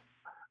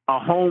 a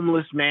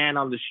homeless man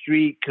on the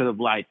street could have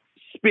like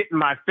spit in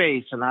my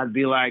face and I'd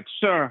be like,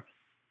 sir,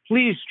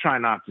 please try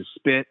not to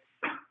spit.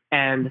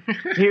 And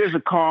here's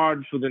a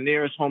card for the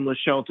nearest homeless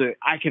shelter.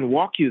 I can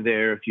walk you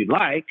there if you'd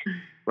like,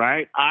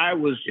 right? I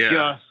was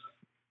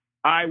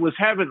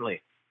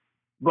heavenly.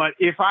 But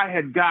if I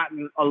had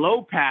gotten a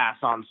low pass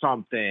on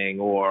something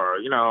or,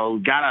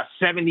 got a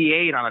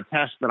 78 on a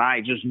test that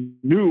I just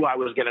knew I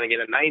was going to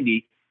get a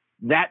 90,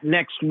 that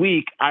next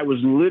week I was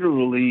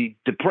literally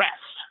depressed,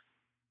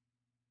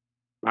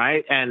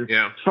 right? And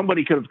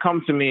somebody could have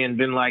come to me and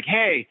been like,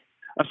 hey,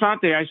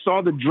 Asante, I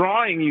saw the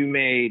drawing you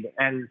made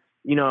and,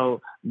 the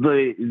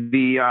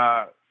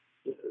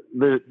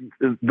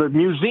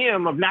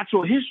Museum of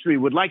Natural History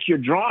would like your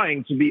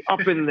drawing to be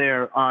up in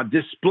their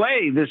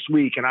display this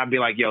week. And I'd be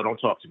like, yo, don't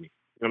talk to me. You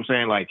know what I'm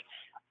saying? Like,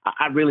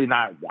 I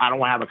don't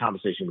want to have a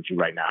conversation with you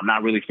right now. I'm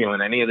not really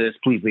feeling any of this.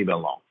 Please leave it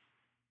alone.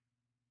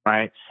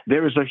 Right?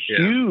 There is a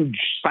huge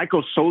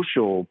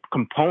psychosocial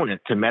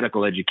component to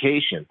medical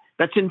education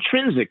that's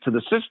intrinsic to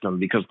the system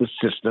because the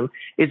system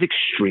is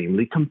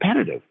extremely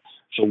competitive.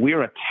 So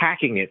we're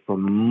attacking it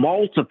from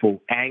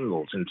multiple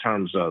angles in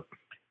terms of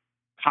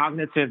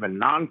cognitive and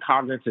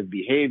non-cognitive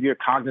behavior,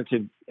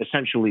 cognitive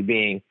essentially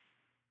being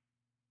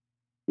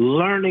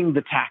learning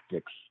the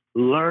tactics,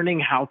 learning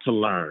how to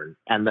learn,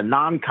 and the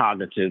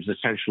non-cognitives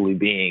essentially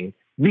being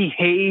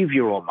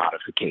behavioral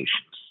modifications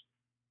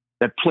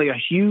that play a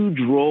huge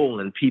role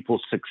in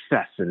people's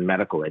success in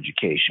medical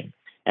education.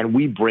 And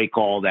we break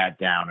all that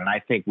down. And I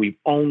think we've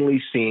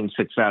only seen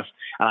success.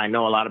 And I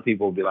know a lot of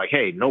people will be like,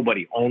 hey,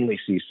 nobody only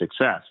sees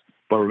success.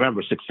 But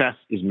remember, success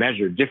is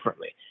measured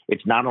differently.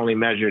 It's not only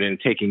measured in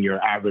taking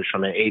your average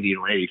from an 80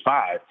 to an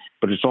 85,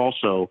 but it's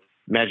also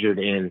measured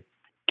in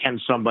can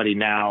somebody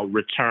now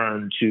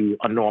return to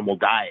a normal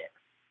diet,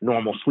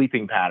 normal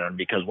sleeping pattern,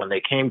 because when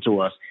they came to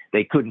us,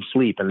 they couldn't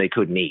sleep and they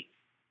couldn't eat.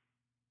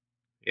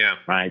 Yeah.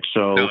 Right.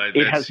 So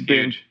it has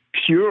been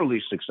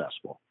purely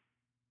successful.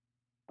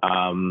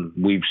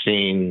 We've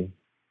seen,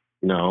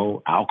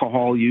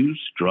 alcohol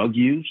use, drug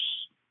use,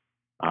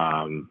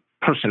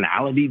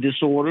 personality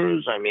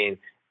disorders. I mean,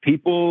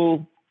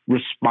 people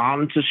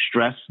respond to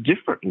stress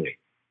differently.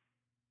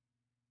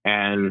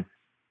 And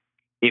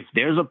if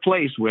there's a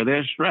place where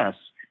there's stress,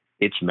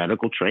 it's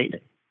medical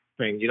training.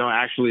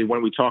 Actually,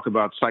 when we talk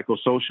about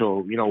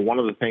psychosocial, one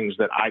of the things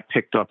that I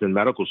picked up in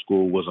medical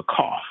school was a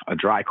cough, a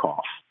dry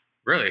cough.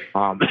 Really?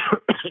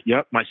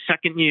 Yep. My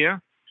second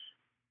year,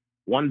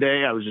 one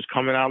day I was just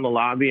coming out in the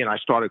lobby and I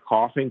started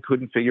coughing,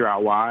 couldn't figure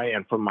out why.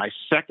 And from my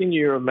second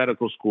year of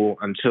medical school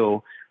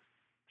until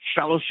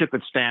fellowship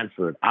at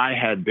Stanford, I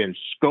had been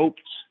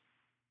scoped,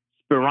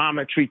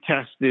 spirometry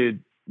tested,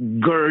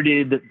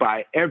 girded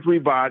by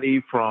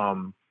everybody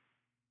from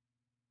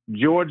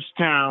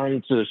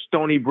Georgetown to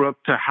Stony Brook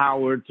to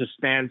Howard to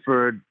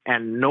Stanford,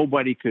 and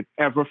nobody could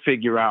ever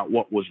figure out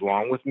what was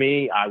wrong with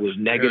me. I was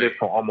negative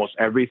for almost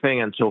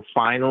everything until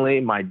finally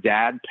my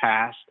dad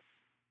passed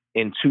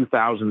in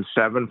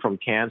 2007 from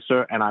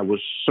cancer, and I was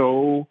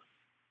so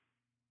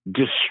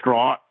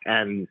distraught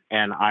and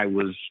I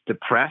was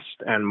depressed.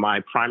 And my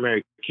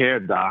primary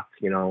care doc,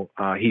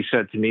 he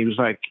said to me, he was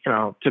like,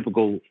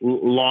 typical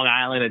Long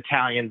Island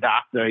Italian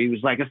doctor. He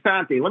was like,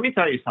 Asante, let me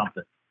tell you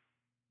something.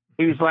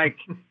 He was like,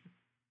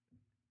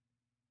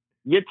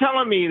 You're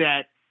telling me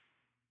that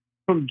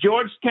from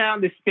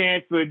Georgetown to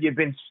Stanford, you've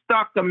been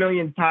stuck a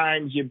million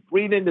times. You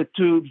breathe into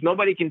tubes.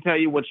 Nobody can tell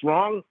you what's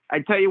wrong. I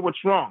tell you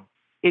what's wrong.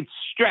 It's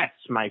stress,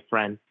 my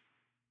friend.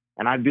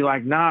 And I'd be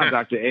like, nah,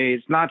 Dr. A,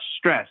 it's not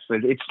stress.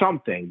 It's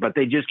something, but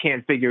they just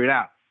can't figure it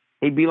out.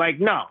 He'd be like,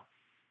 no,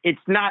 it's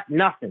not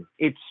nothing.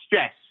 It's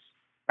stress,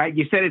 right?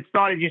 You said it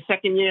started your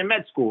second year in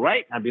med school,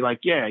 right? I'd be like,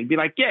 yeah. He'd be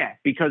like, yeah,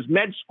 because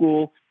med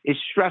school is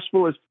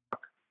stressful as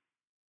fuck,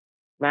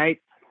 right?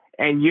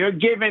 And you're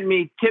giving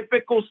me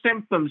typical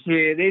symptoms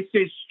here. This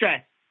is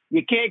stress.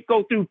 You can't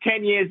go through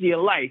 10 years of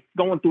your life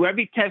going through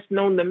every test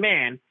known to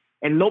man,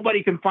 and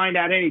nobody can find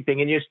out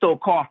anything, and you're still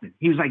coughing.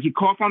 He was like, you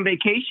cough on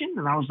vacation?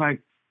 And I was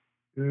like,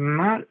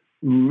 not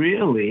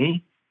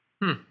really.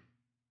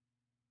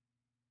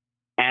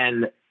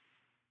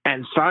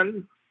 And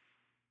son,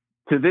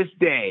 to this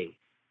day,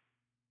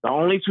 the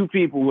only two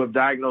people who have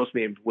diagnosed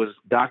me was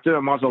Dr.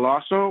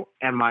 Mazzalasso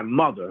and my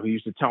mother, who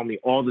used to tell me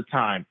all the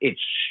time, it's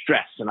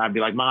stress. And I'd be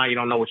like, Ma, you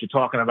don't know what you're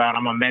talking about.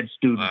 I'm a med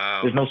student. Wow.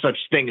 There's no such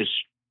thing as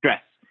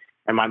stress.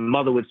 And my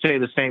mother would say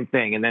the same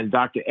thing. And then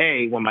Dr.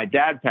 A, when my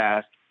dad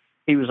passed,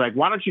 he was like,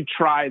 why don't you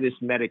try this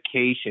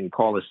medication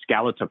called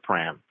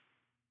escitalopram?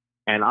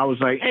 And I was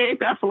like, hey, ain't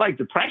that for like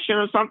depression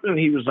or something? And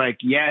he was like,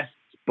 yes,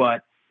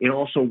 but it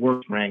also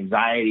works for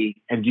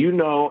anxiety. And do you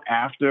know,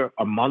 after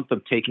a month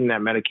of taking that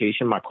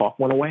medication, my cough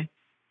went away?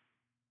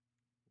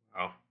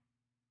 Wow.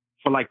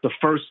 For like the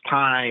first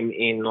time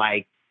in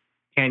like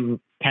 10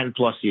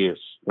 plus years,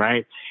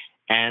 right?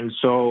 And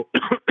so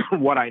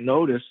what I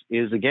notice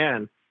is,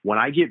 again, when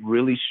I get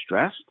really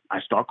stressed,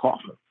 I start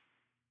coughing.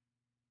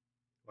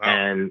 Wow.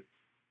 And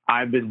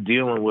I've been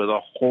dealing with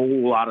a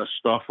whole lot of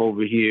stuff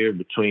over here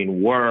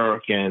between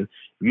work and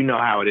you know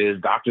how it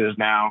is. Doctors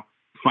now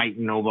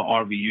fighting over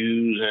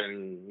RVUs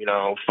and, you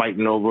know,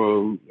 fighting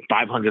over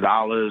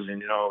 $500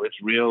 and, you know, it's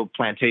real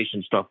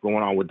plantation stuff going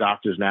on with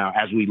doctors now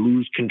as we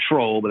lose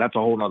control, but that's a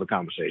whole nother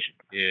conversation.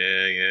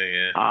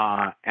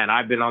 Yeah. And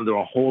I've been under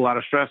a whole lot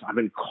of stress. I've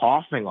been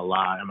coughing a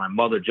lot. And my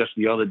mother just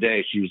the other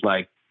day, she was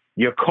like,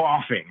 you're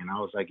coughing. And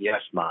I was like,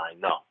 yes, Ma, I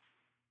know.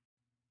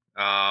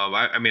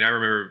 I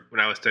remember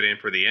when I was studying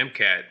for the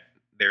MCAT,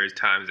 there's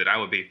times that I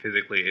would be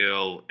physically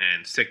ill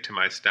and sick to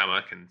my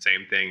stomach, and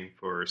same thing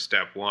for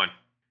step one.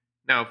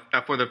 Now,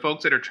 for the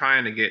folks that are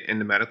trying to get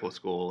into medical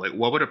school, like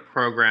what would a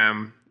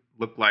program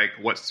look like?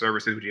 What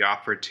services would you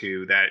offer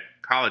to that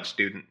college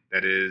student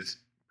that is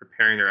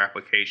preparing their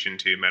application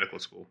to medical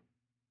school?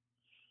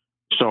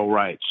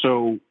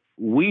 So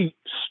we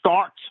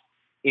start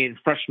in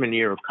freshman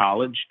year of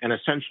college and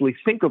essentially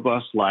think of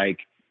us like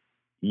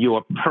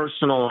your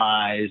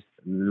personalized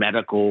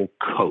medical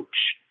coach.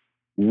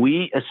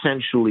 We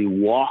essentially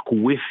walk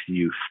with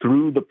you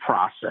through the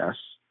process.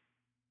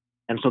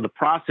 And so the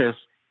process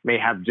may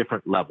have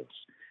different levels.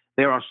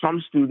 There are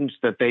some students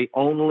that they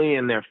only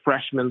in their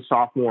freshman,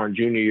 sophomore, and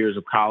junior years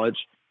of college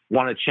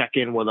want to check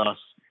in with us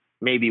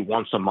maybe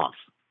once a month,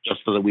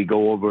 just so that we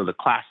go over the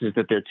classes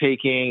that they're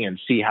taking and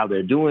see how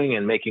they're doing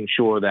and making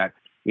sure that,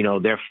 you know,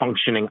 they're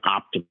functioning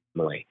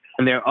optimally.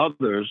 And there are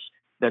others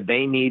that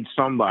they need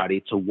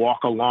somebody to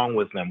walk along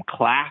with them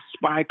class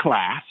by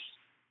class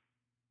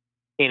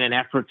in an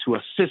effort to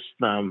assist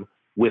them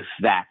with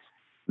that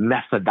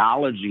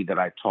methodology that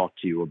I talked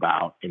to you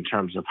about in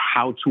terms of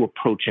how to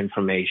approach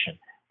information,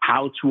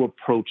 how to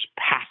approach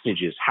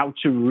passages, how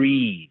to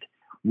read,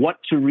 what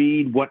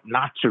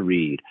not to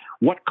read,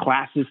 what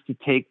classes to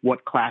take,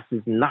 what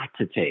classes not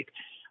to take.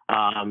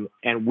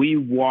 And we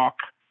walk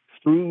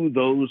through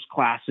those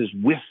classes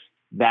with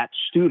that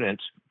student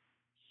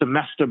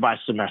semester by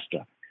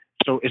semester.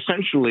 So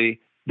essentially,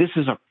 this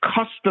is a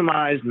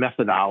customized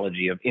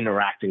methodology of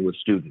interacting with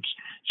students.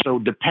 So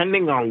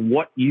depending on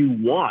what you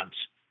want,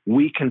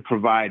 we can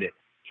provide it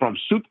from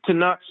soup to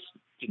nuts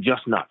to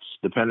just nuts,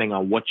 depending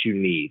on what you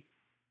need,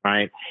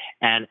 right?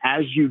 And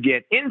as you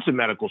get into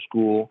medical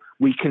school,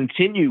 we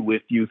continue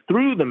with you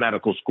through the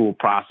medical school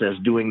process,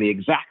 doing the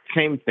exact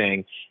same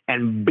thing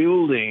and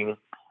building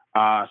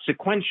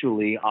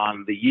sequentially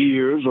on the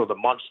years or the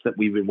months that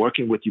we've been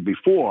working with you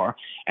before.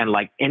 And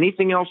like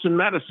anything else in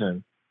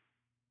medicine,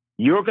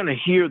 you're going to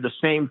hear the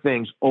same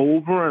things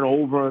over and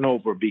over and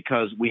over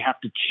because we have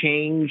to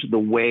change the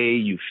way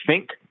you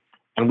think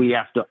and we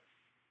have to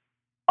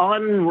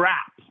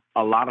unwrap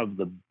a lot of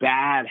the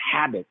bad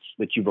habits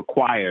that you've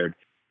acquired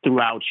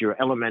throughout your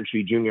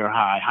elementary, junior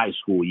high, high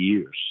school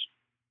years,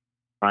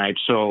 right?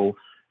 So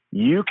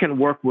you can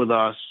work with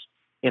us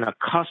in a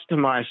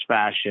customized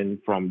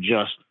fashion from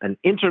just an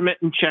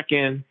intermittent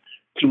check-in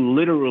to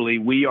literally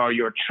we are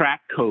your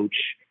track coach,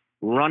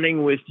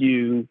 running with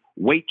you,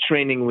 weight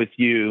training with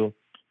you,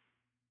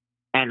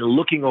 and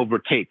looking over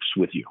tapes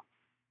with you,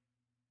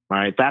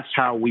 right? That's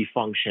how we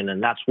function,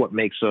 and that's what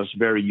makes us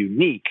very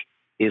unique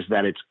is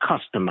that it's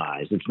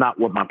customized. It's not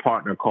what my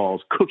partner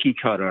calls cookie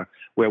cutter,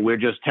 where we're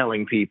just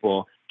telling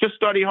people, just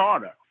study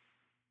harder,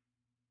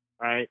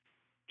 right?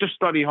 Just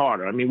study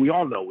harder. I mean, we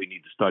all know we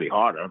need to study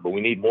harder, but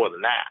we need more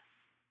than that.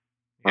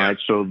 Yeah. All right.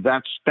 So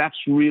that's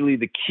really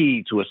the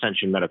key to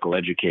Ascension Medical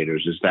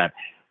Educators is that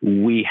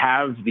we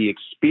have the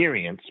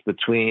experience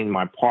between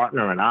my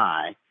partner and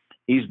I.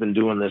 He's been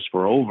doing this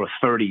for over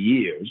 30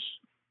 years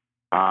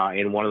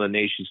in one of the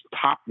nation's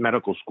top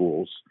medical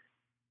schools.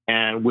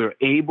 And we're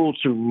able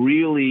to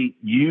really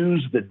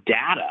use the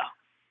data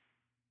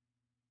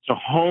to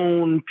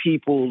hone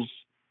people's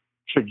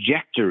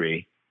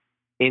trajectory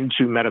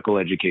into medical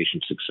education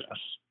success.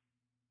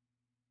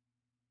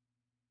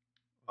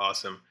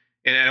 Awesome.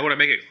 And I want to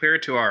make it clear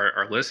to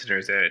our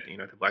listeners that,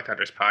 the Black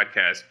Doctors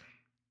podcast,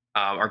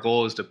 our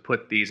goal is to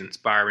put these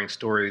inspiring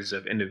stories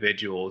of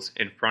individuals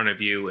in front of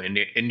you and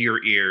in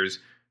your ears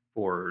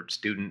for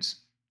students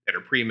that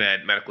are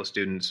pre-med, medical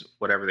students,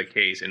 whatever the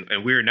case.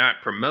 And we're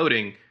not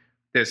promoting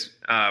this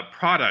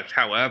product.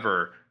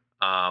 However,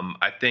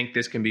 I think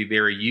this can be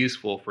very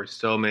useful for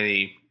so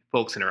many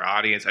folks in our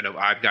audience. I know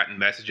I've gotten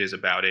messages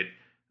about it.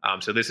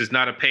 So this is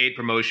not a paid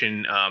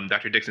promotion.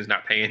 Dr. Dixon's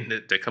not paying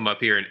to come up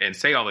here and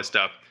say all this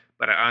stuff.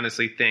 But I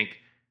honestly think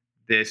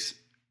this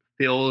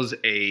fills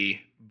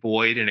a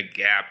void and a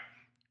gap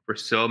for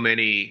so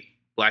many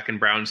Black and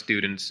brown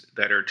students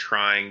that are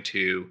trying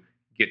to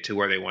get to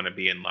where they want to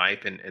be in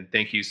life. And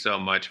thank you so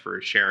much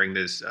for sharing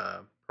this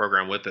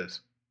program with us.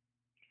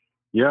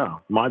 Yeah,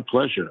 my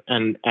pleasure.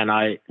 And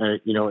I,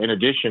 in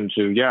addition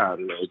to,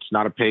 it's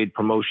not a paid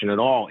promotion at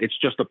all. It's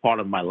just a part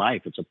of my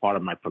life. It's a part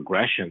of my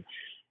progression.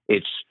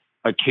 It's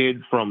a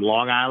kid from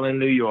Long Island,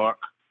 New York,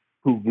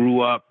 who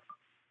grew up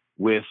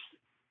with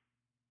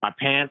my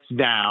pants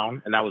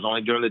down, and that was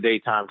only during the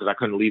daytime because I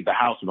couldn't leave the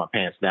house with my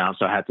pants down.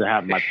 So I had to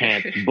have my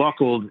pants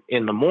buckled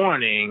in the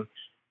morning.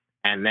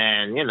 And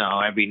then,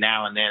 every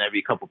now and then,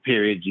 every couple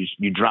periods,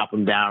 you drop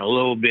them down a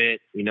little bit,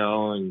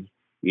 and,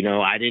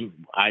 I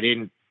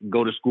didn't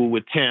go to school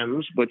with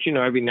Tim's, but,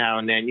 every now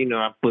and then,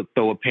 I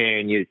throw a pair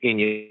in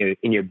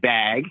your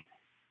bag.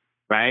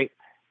 Right.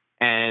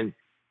 And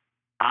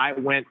I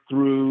went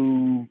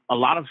through a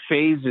lot of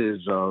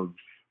phases of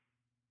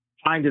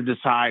trying to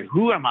decide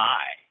who am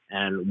I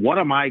and what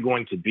am I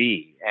going to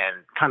be,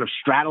 and kind of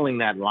straddling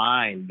that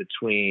line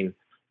between,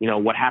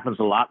 what happens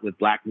a lot with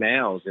Black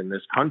males in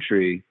this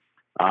country,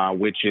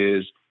 which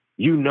is,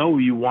 you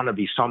want to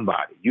be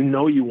somebody, you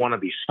want to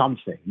be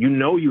something,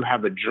 you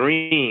have a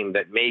dream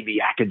that may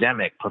be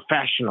academic,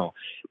 professional,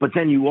 but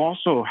then you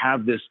also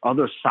have this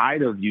other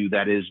side of you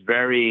that is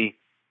very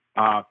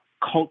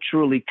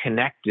culturally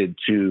connected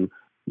to,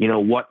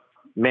 what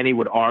many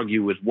would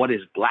argue is what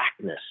is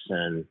Blackness,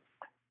 and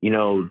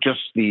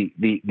just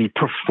the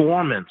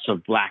performance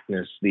of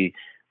Blackness, the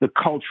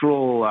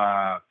cultural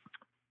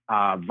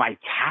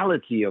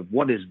vitality of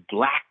what is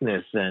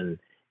Blackness, and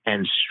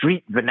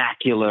street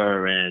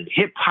vernacular and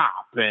hip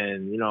hop,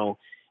 and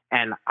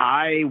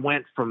I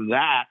went from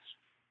that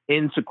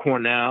into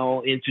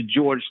Cornell, into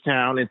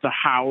Georgetown, into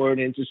Howard,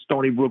 into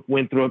Stony Brook,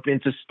 Winthrop,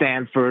 into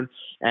Stanford.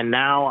 And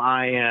now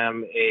I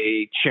am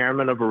a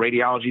chairman of a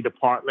radiology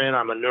department.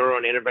 I'm a neuro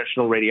and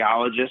interventional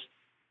radiologist.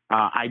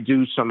 I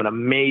do some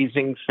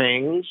amazing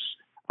things.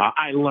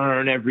 I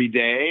learn every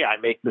day. I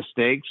make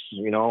mistakes.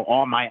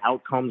 All my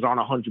outcomes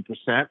aren't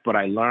 100%, but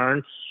I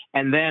learn.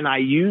 And then I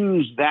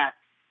use that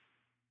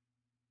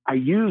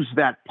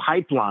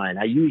pipeline.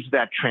 I use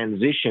that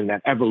transition,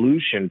 that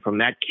evolution from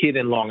that kid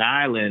in Long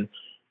Island,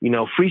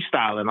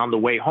 freestyling on the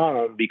way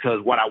home because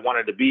what I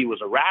wanted to be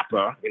was a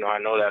rapper. I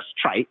know that's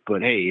trite,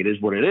 but hey, it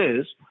is what it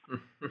is.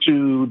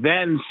 To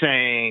then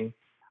saying,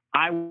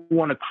 I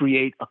want to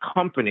create a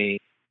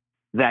company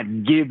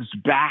that gives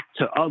back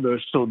to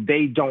others so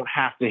they don't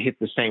have to hit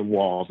the same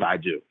walls I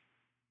do.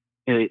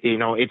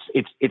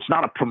 It's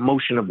not a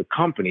promotion of the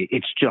company.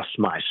 It's just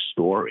my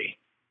story.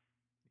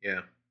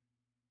 Yeah.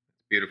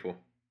 Beautiful.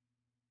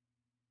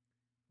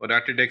 Well,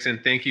 Dr. Dixon,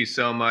 thank you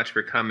so much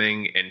for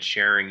coming and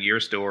sharing your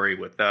story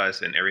with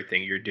us and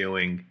everything you're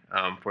doing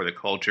for the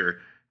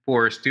culture.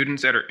 For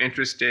students that are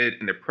interested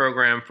in the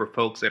program, for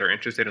folks that are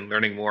interested in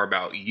learning more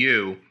about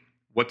you,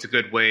 what's a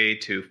good way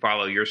to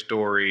follow your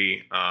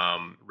story,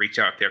 reach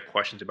out if they have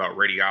questions about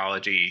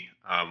radiology?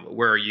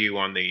 Where are you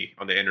on the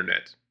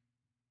internet?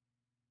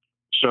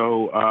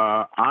 So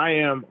I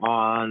am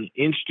on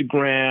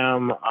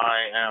Instagram.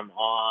 I am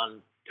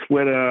on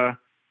Twitter.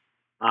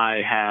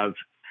 I have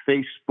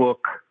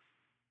Facebook,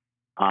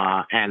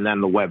 and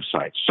then the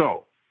website.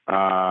 So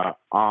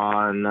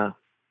on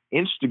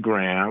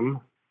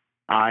Instagram,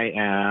 I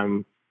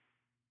am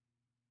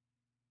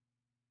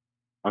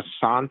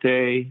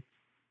Asante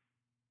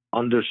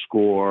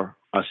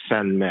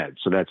 _AscendMed.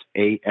 So that's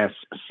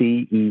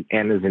ASCEN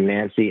as in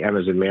Nancy, M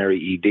as in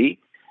Mary, ED.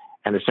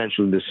 And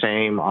essentially the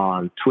same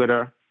on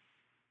Twitter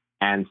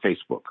and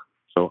Facebook.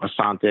 So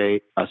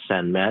Asante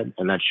AscendMed,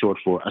 and that's short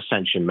for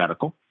Ascension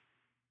Medical.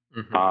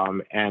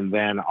 Mm-hmm. And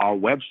then our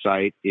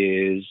website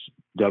is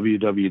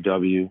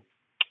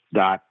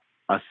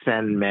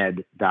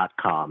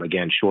www.ascenmed.com.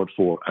 Again, short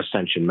for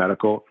Ascension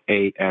Medical,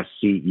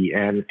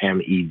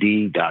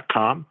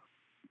 ASCENMED.com.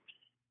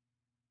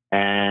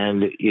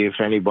 And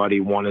if anybody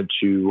wanted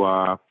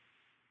to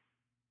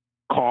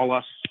call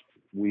us,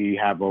 we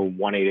have a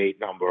 188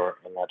 number,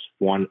 and that's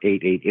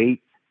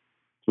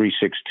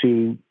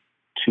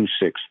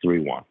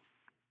 1-888-362-2631.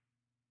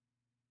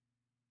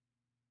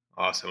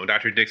 Awesome. Well,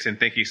 Dr. Dixon,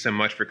 thank you so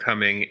much for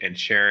coming and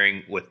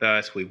sharing with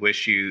us. We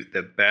wish you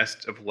the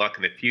best of luck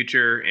in the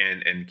future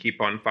and keep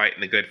on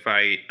fighting the good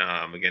fight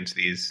against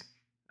these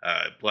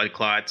blood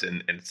clots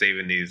and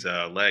saving these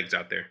legs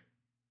out there.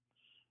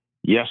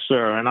 Yes,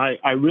 sir. And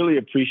I really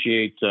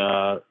appreciate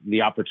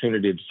the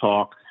opportunity to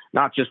talk,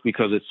 not just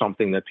because it's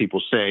something that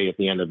people say at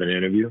the end of an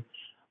interview,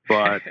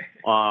 but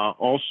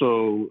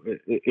also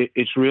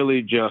it's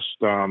really just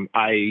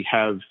I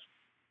have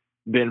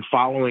been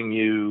following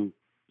you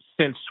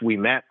since we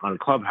met on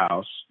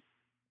Clubhouse,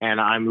 and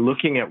I'm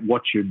looking at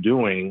what you're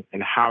doing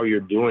and how you're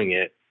doing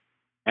it.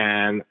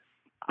 And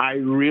I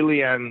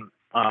really am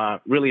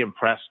really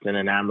impressed and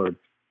enamored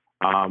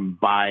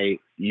by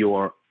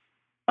your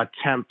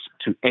attempt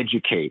to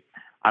educate.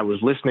 I was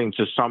listening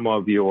to some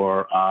of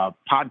your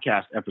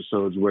podcast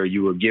episodes where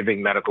you were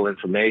giving medical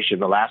information.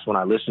 The last one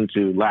I listened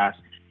to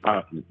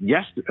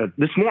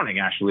this morning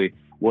actually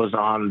was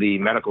on the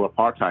medical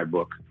apartheid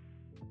book.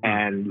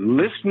 And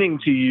listening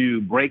to you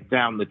break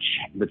down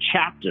the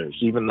chapters,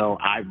 even though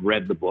I've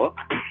read the book,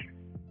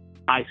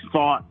 I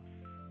thought,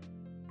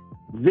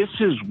 this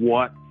is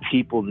what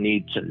people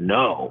need to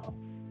know,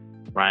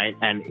 right?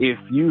 And if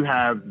you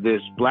have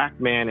this Black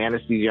man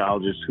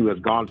anesthesiologist who has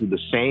gone through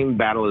the same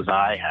battle as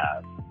I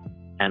have,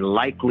 and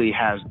likely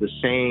has the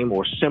same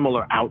or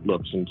similar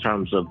outlooks in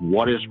terms of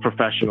what is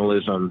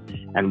professionalism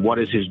and what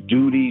is his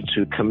duty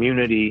to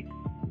community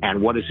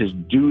and what is his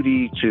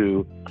duty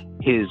to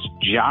his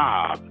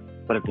job,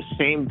 but at the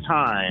same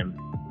time,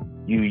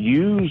 you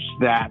use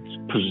that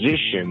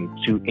position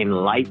to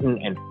enlighten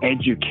and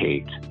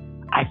educate.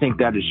 I think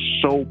that is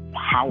so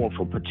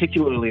powerful,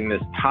 particularly in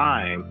this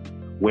time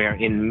where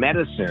in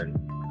medicine,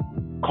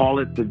 call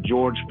it the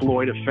George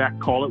Floyd effect,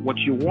 call it what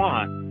you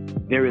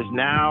want, there is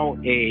now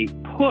a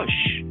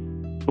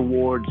push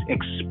towards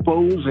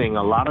exposing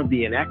a lot of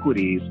the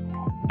inequities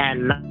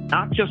and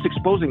not just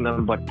exposing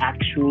them, but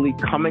actually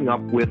coming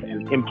up with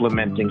and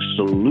implementing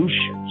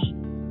solutions.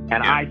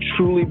 And I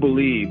truly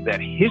believe that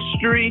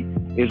history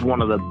is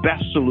one of the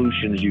best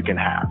solutions you can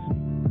have.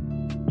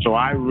 So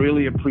I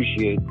really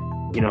appreciate,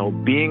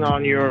 being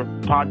on your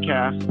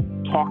podcast,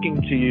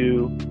 talking to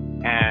you,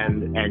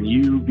 and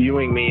you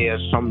viewing me as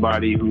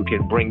somebody who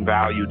can bring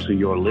value to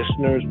your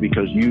listeners,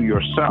 because you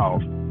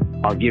yourself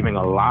are giving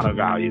a lot of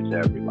value to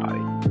everybody.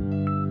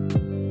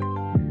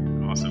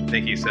 Awesome.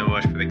 Thank you so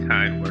much for the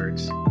kind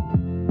words.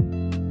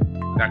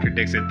 Dr.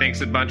 Dixon,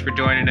 thanks a bunch for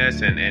joining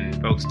us,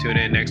 and folks, tune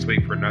in next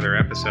week for another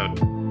episode.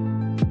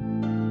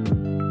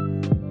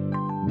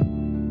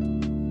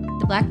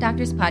 The Black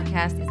Doctors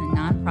Podcast is a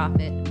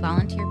nonprofit,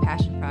 volunteer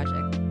passion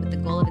project with the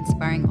goal of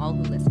inspiring all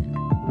who listen.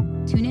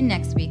 Tune in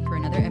next week for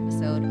another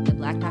episode of the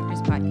Black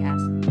Doctors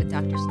Podcast with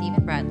Dr.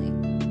 Stephen Bradley,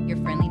 your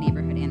friendly neighborhood